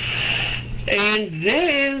 And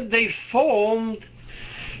then they formed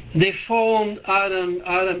Adam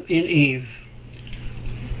and Eve.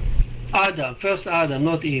 First Adam,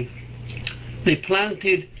 not Eve. They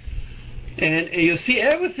planted, and you see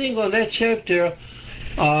everything on that chapter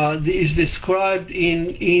is described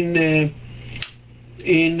in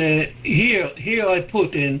here I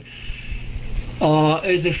put in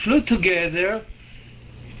as they flew together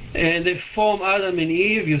and they form Adam and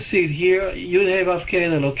Eve. You see it here, Yud Hey Vav Kei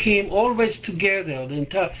and Elokim, always together. The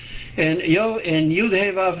entire, and Yud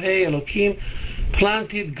Hey Vav Hey Elokim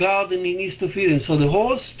planted garden in east of Eden. So the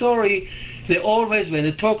whole story, they always, when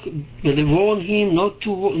they warn him not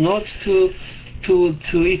to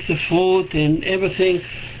eat the fruit and everything,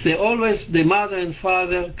 they always, the mother and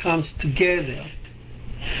father comes together.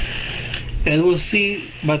 And we'll see,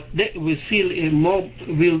 but we'll see more.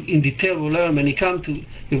 In detail we'll learn when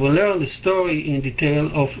we will learn the story in detail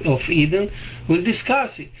of Eden. We'll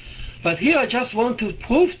discuss it. But here I just want to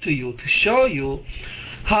prove to you, to show you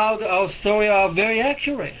how our story are very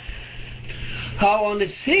accurate. How on the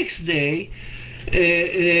sixth day,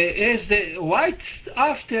 as right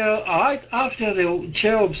after the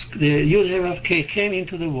cherubs, the Yud Hey Vav Kei, came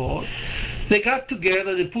into the world, they got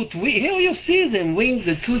together, they put here you see them,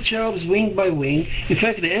 the two cherubs wing by wing. In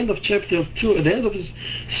fact, the end of chapter 2, at the end of the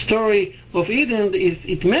story of Eden,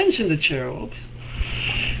 it mentioned the cherubs.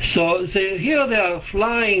 So here they are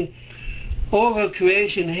flying over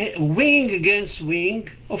creation, wing against wing.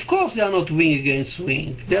 Of course they are not wing against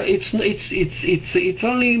wing. It's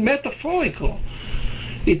only metaphorical.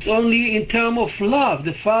 It's only in terms of love,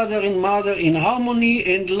 the father and mother in harmony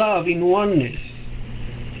and love, in oneness.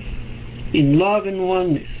 In love and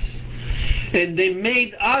oneness. And they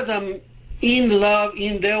made Adam in love,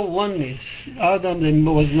 in their oneness. Adam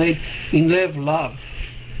was made in their love.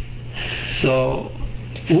 So,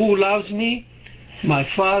 who loves me? My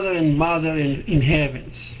father and mother in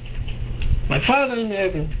heavens. My father in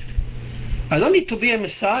heaven. I don't need to be a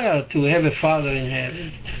Messiah to have a father in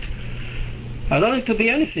heaven. I don't need to be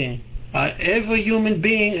anything. Every human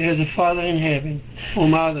being has a father in heaven or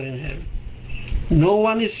mother in heaven. No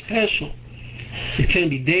one is special. It can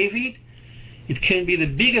be David, it can be the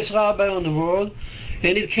biggest rabbi in the world,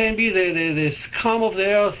 and it can be the scum of the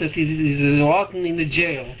earth that is rotten in the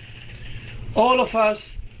jail. All of us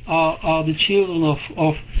are the children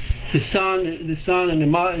of the son and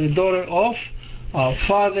the daughter of our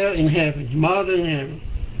Father in heaven, Mother in heaven.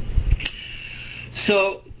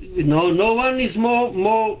 So no one is more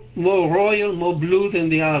royal, more blue than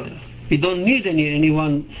the other. We don't need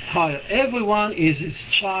anyone higher. Everyone is his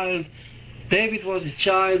child. David was a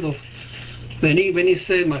child of, when he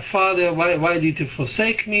said, "My father, why did you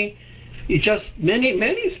forsake me?" It just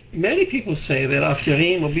many people say that after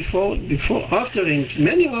him or after him.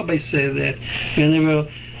 Many rabbis say that when they were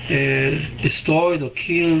destroyed or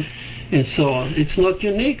killed and so on. It's not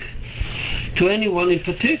unique to anyone in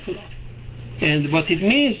particular. And what it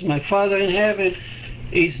means, my Father in heaven,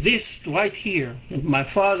 is this right here, my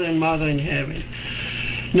father and mother in heaven.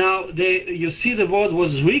 Now, you see the world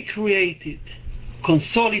was recreated,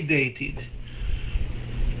 consolidated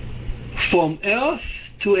from earth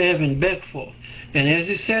to heaven, back forth. And as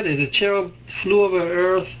you said, as the cherub flew over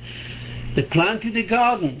earth, they planted a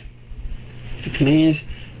garden. It means,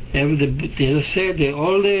 as I said,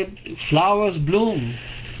 all the flowers bloom,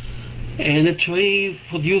 and the tree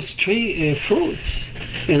produced fruits,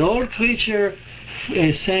 and all creatures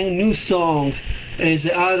sang new songs, as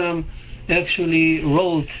Adam actually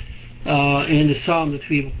wrote in the psalm that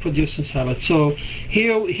we produced on Sabbath. So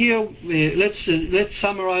here, let's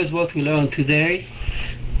summarize what we learned today.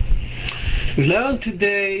 We learned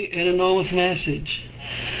today an enormous message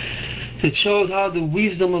that shows how the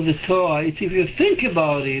wisdom of the Torah, if you think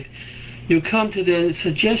about it, you come to the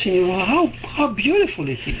suggestion, how beautiful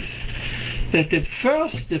it is. That the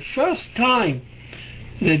first time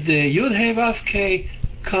that the Yud Hey Vav Kei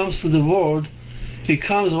comes to the world, it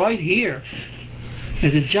comes right here,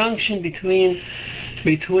 at the junction between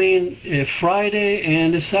Friday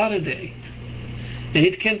and the Saturday. And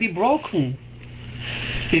it can be broken.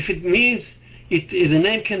 If it means the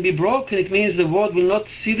name can be broken, it means the world will not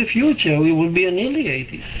see the future. We will be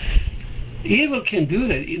annihilated. Evil can do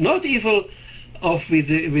that. Not evil with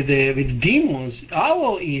demons.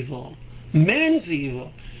 Our evil, man's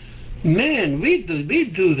evil. Man, we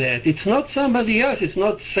do that. It's not somebody else. It's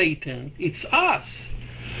not Satan. It's us.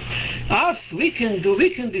 Us, we can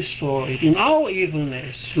destroy it in our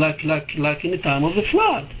evilness, like in the time of the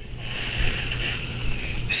flood.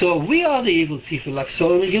 So we are the evil people, like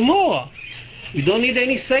Sodom and Gomorrah. We don't need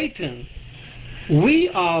any Satan. We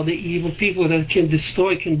are the evil people that can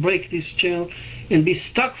destroy, can break this chain, and be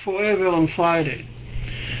stuck forever on Friday.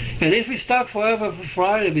 And if we stuck forever for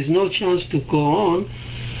Friday, there's no chance to go on.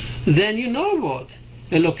 Then you know what?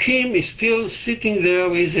 Elohim is still sitting there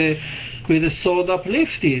with a sword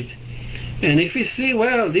uplifted. And if we see,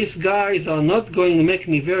 well, these guys are not going to make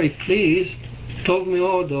me very pleased, tov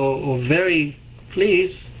meod, or very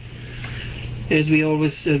pleased, as we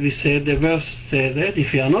said, the verse said that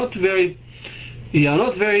if you are not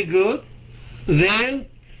very good, then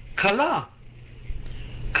kala.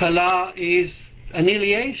 Kala is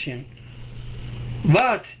annihilation.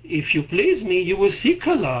 But if you please me, you will see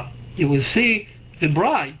kala. You will see the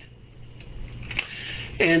bride.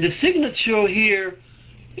 And the signature here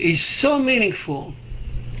is so meaningful.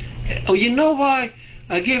 Oh, you know why?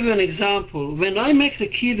 I'll give you an example. When I make the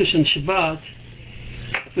Kiddush on Shabbat,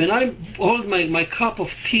 when I hold my cup of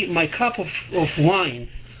tea, my cup of wine,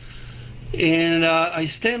 and I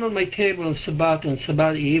stand on my table on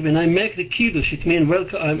Shabbat Eve, and I make the Kiddush, it means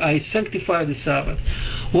I sanctify the Sabbath.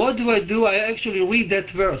 What do? I actually read that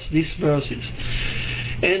verse, these verses.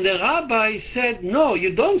 And the rabbi said, no,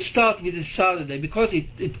 you don't start with the Saturday, because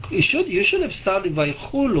you should have started by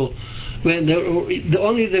Chulu, when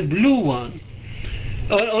only the blue one.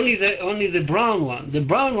 Only the brown one. The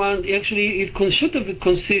brown one actually should have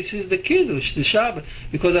consisted the Kiddush, the Shabbat,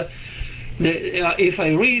 because if I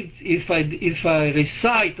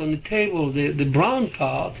recite on the table the brown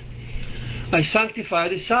part, I sanctify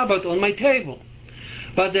the Sabbath on my table.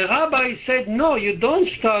 But the rabbi said, no, you don't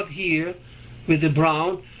start here with the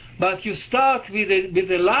brown, but you start with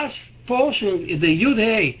the last portion, the Yud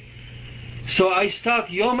Hey. So I start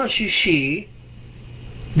Yom HaShishi,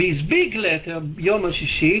 this big letter, Yom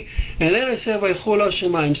HaShishi, and then I say Vaychol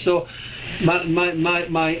HaShemayim. So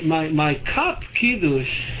my cup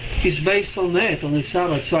Kiddush is based on that, on the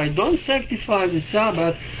Sabbath. So I don't sanctify the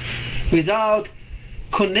Sabbath without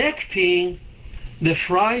connecting the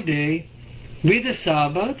Friday with the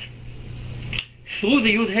Sabbath through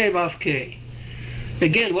the Yud Hey Vav Kei.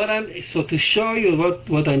 Again, so to show you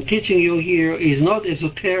what I'm teaching you here is not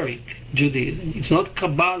esoteric Judaism. It's not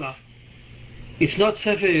Kabbalah. It's not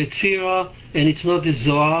Sefer Yetzirah, and it's not the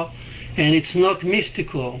Zohar, and it's not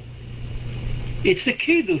mystical. It's the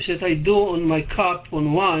Kiddush that I do on my cup,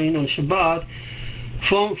 on wine, on Shabbat,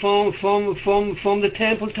 from the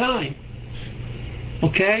temple time.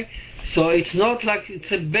 Okay? So it's not like,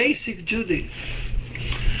 it's a basic Judaism.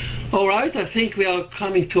 All right, I think we are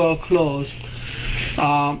coming to our close.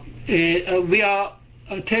 I'll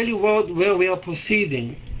tell you where we are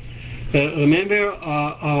proceeding. Remember,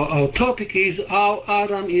 our topic is how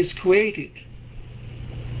Adam is created.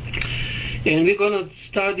 And we're going to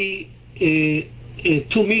study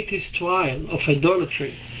to meet this trial of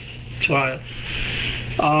idolatry trial.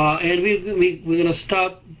 And we're going to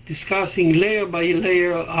start discussing layer by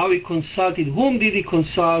layer how he consulted, whom did he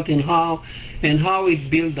consult, and how it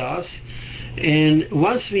built us. And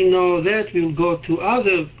once we know that, we'll go to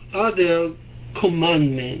other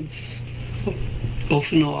commandments of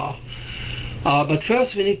Noah. But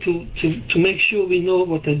first we need to make sure we know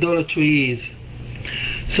what idolatry is.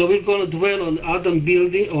 So we're going to dwell on the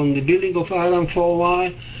building of Adam for a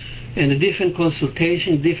while, and the different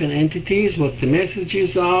consultation, different entities, what the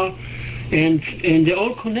messages are, and they're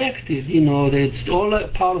all connected. It's all a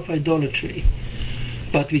part of idolatry.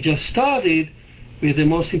 But we just started with the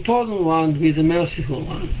most important one, with the merciful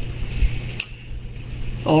one.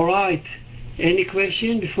 All right. Any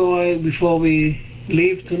question before we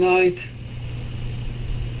leave tonight?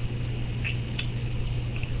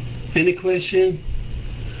 Any question?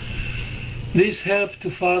 This helps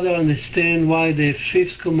to further understand why the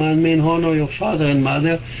fifth commandment, honor your father and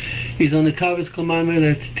mother, is on the Tavis commandment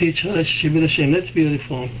that teach relationship with Hashem. That's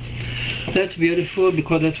beautiful. That's beautiful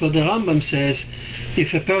because that's what the Rambam says.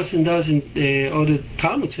 If a person doesn't, or the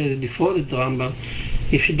Talmud says it before the Rambam,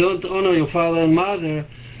 if you don't honor your father and mother,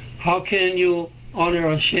 how can you honor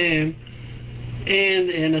Hashem?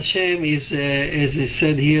 And Hashem is, as is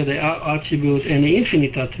said here, the attribute and the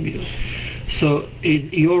infinite attribute. So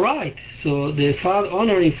you're right. So the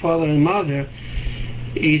honoring father and mother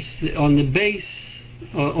is on the base,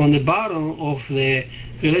 on the bottom of the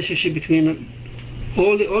relationship between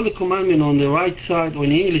all the commandments on the right side, or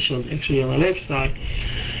in English, actually on the left side.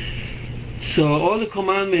 So all the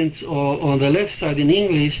commandments on the left side in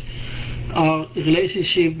English are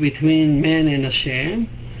relationship between man and Hashem,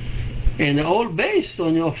 and they're all based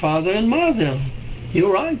on your father and mother.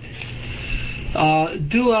 You're right.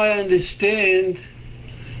 Do I understand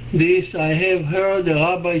this? I have heard the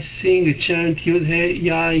rabbi sing the chant Yud He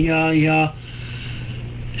Ya Ya Ya.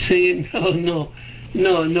 Singing no.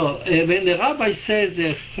 When the rabbi says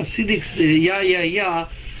the Hasidic Ya Ya Ya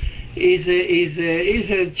is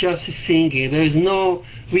just singing. There is no.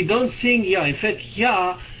 We don't sing Ya. In fact,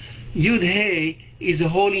 Ya Yud He is a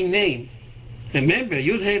holy name. Remember,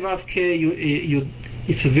 Yud He Vav Ke.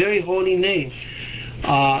 It's a very holy name.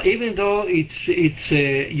 Even though you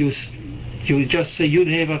just say Yud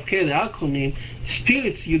He Vav Ke, the acronym, still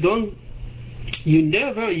you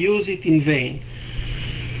never use it in vain.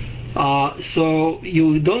 So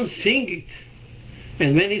you don't sing it.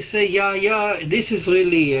 And when you say Ya Ya, this is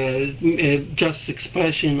really just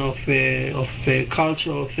expression of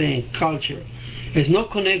cultural thing. Culture. There's no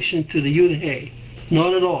connection to the Yud He,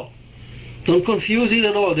 not at all. Don't confuse it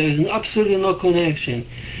at all. There is absolutely no connection.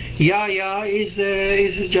 Ya Ya is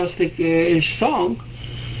just a song.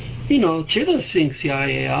 Children sing Ya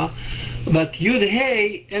Ya Ya, but Yud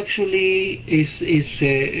He actually is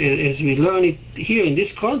as we learn it here in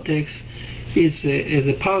this context, is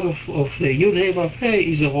a part of the Yud He Vav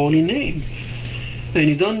He is a holy name, and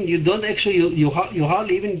you don't actually you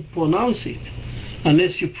hardly even pronounce it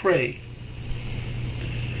unless you pray.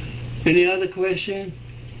 Any other question?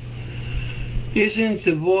 Isn't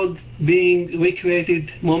the world being recreated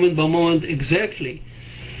moment by moment? Exactly.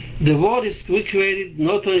 The world is recreated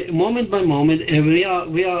not moment by moment, and we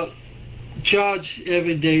are judged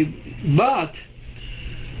every day. But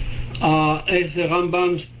as the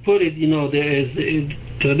Rambam put it, the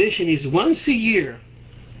tradition is once a year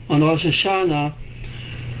on Rosh Hashanah.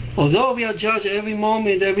 Although we are judged every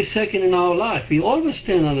moment, every second in our life, we always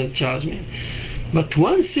stand under judgment. But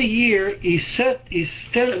once a year, we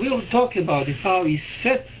will talk about it, how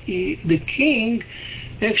the king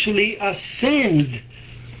actually ascend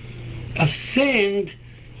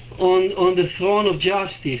on the throne of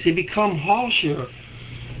justice. He become harsher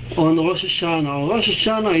on Rosh Hashanah. Rosh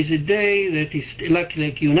Hashanah is a day that is like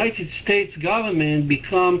United States government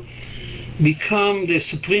become the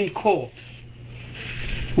Supreme Court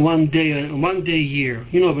one day a year.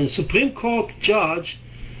 When Supreme Court judge,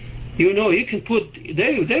 you can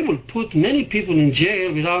they will put many people in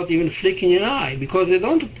jail without even flicking an eye, because they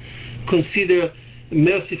don't consider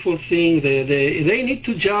merciful thing. They need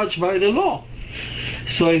to judge by the law.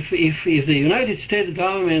 So if the United States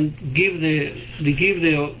government give the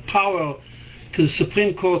power to the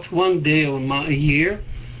Supreme Court one day or a year,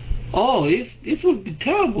 it will be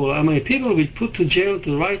terrible. I mean, people will be put to jail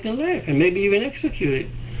to right and left, and maybe even executed.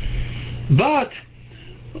 But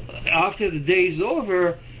after the day is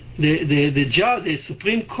over, the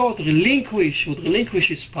Supreme Court would relinquish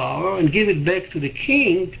its power and give it back to the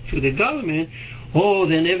king, to the government.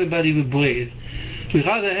 Then everybody will breathe. We'd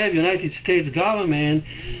rather have United States government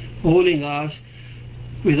ruling us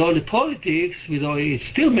with all the politics, it's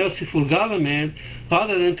still merciful government,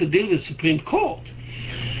 rather than to deal with Supreme Court.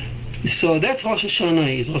 So that's Rosh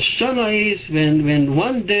Hashanah is. Rosh Hashanah is when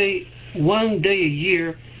one day a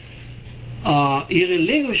year, he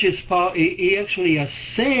relinquishes power. He actually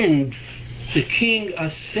ascend. The king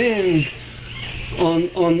ascend on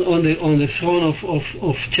the throne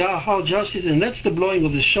of justice, and that's the blowing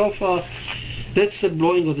of the shofar. That's the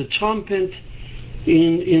blowing of the trumpet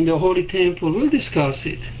in the holy temple. We'll discuss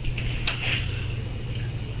it.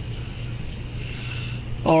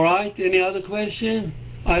 All right, any other question?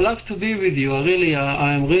 I love to be with you.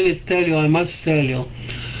 I'm really tell you, I must tell you.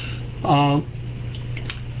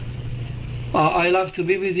 I love to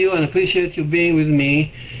be with you and appreciate you being with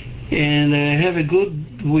me. And have a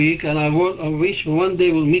good week. And I wish one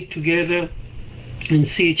day we'll meet together and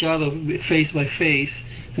see each other face by face.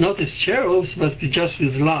 Not as cherubs, but just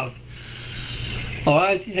with love. All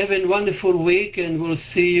right, have a wonderful week, and we'll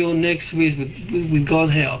see you next week with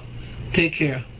God's help. Take care.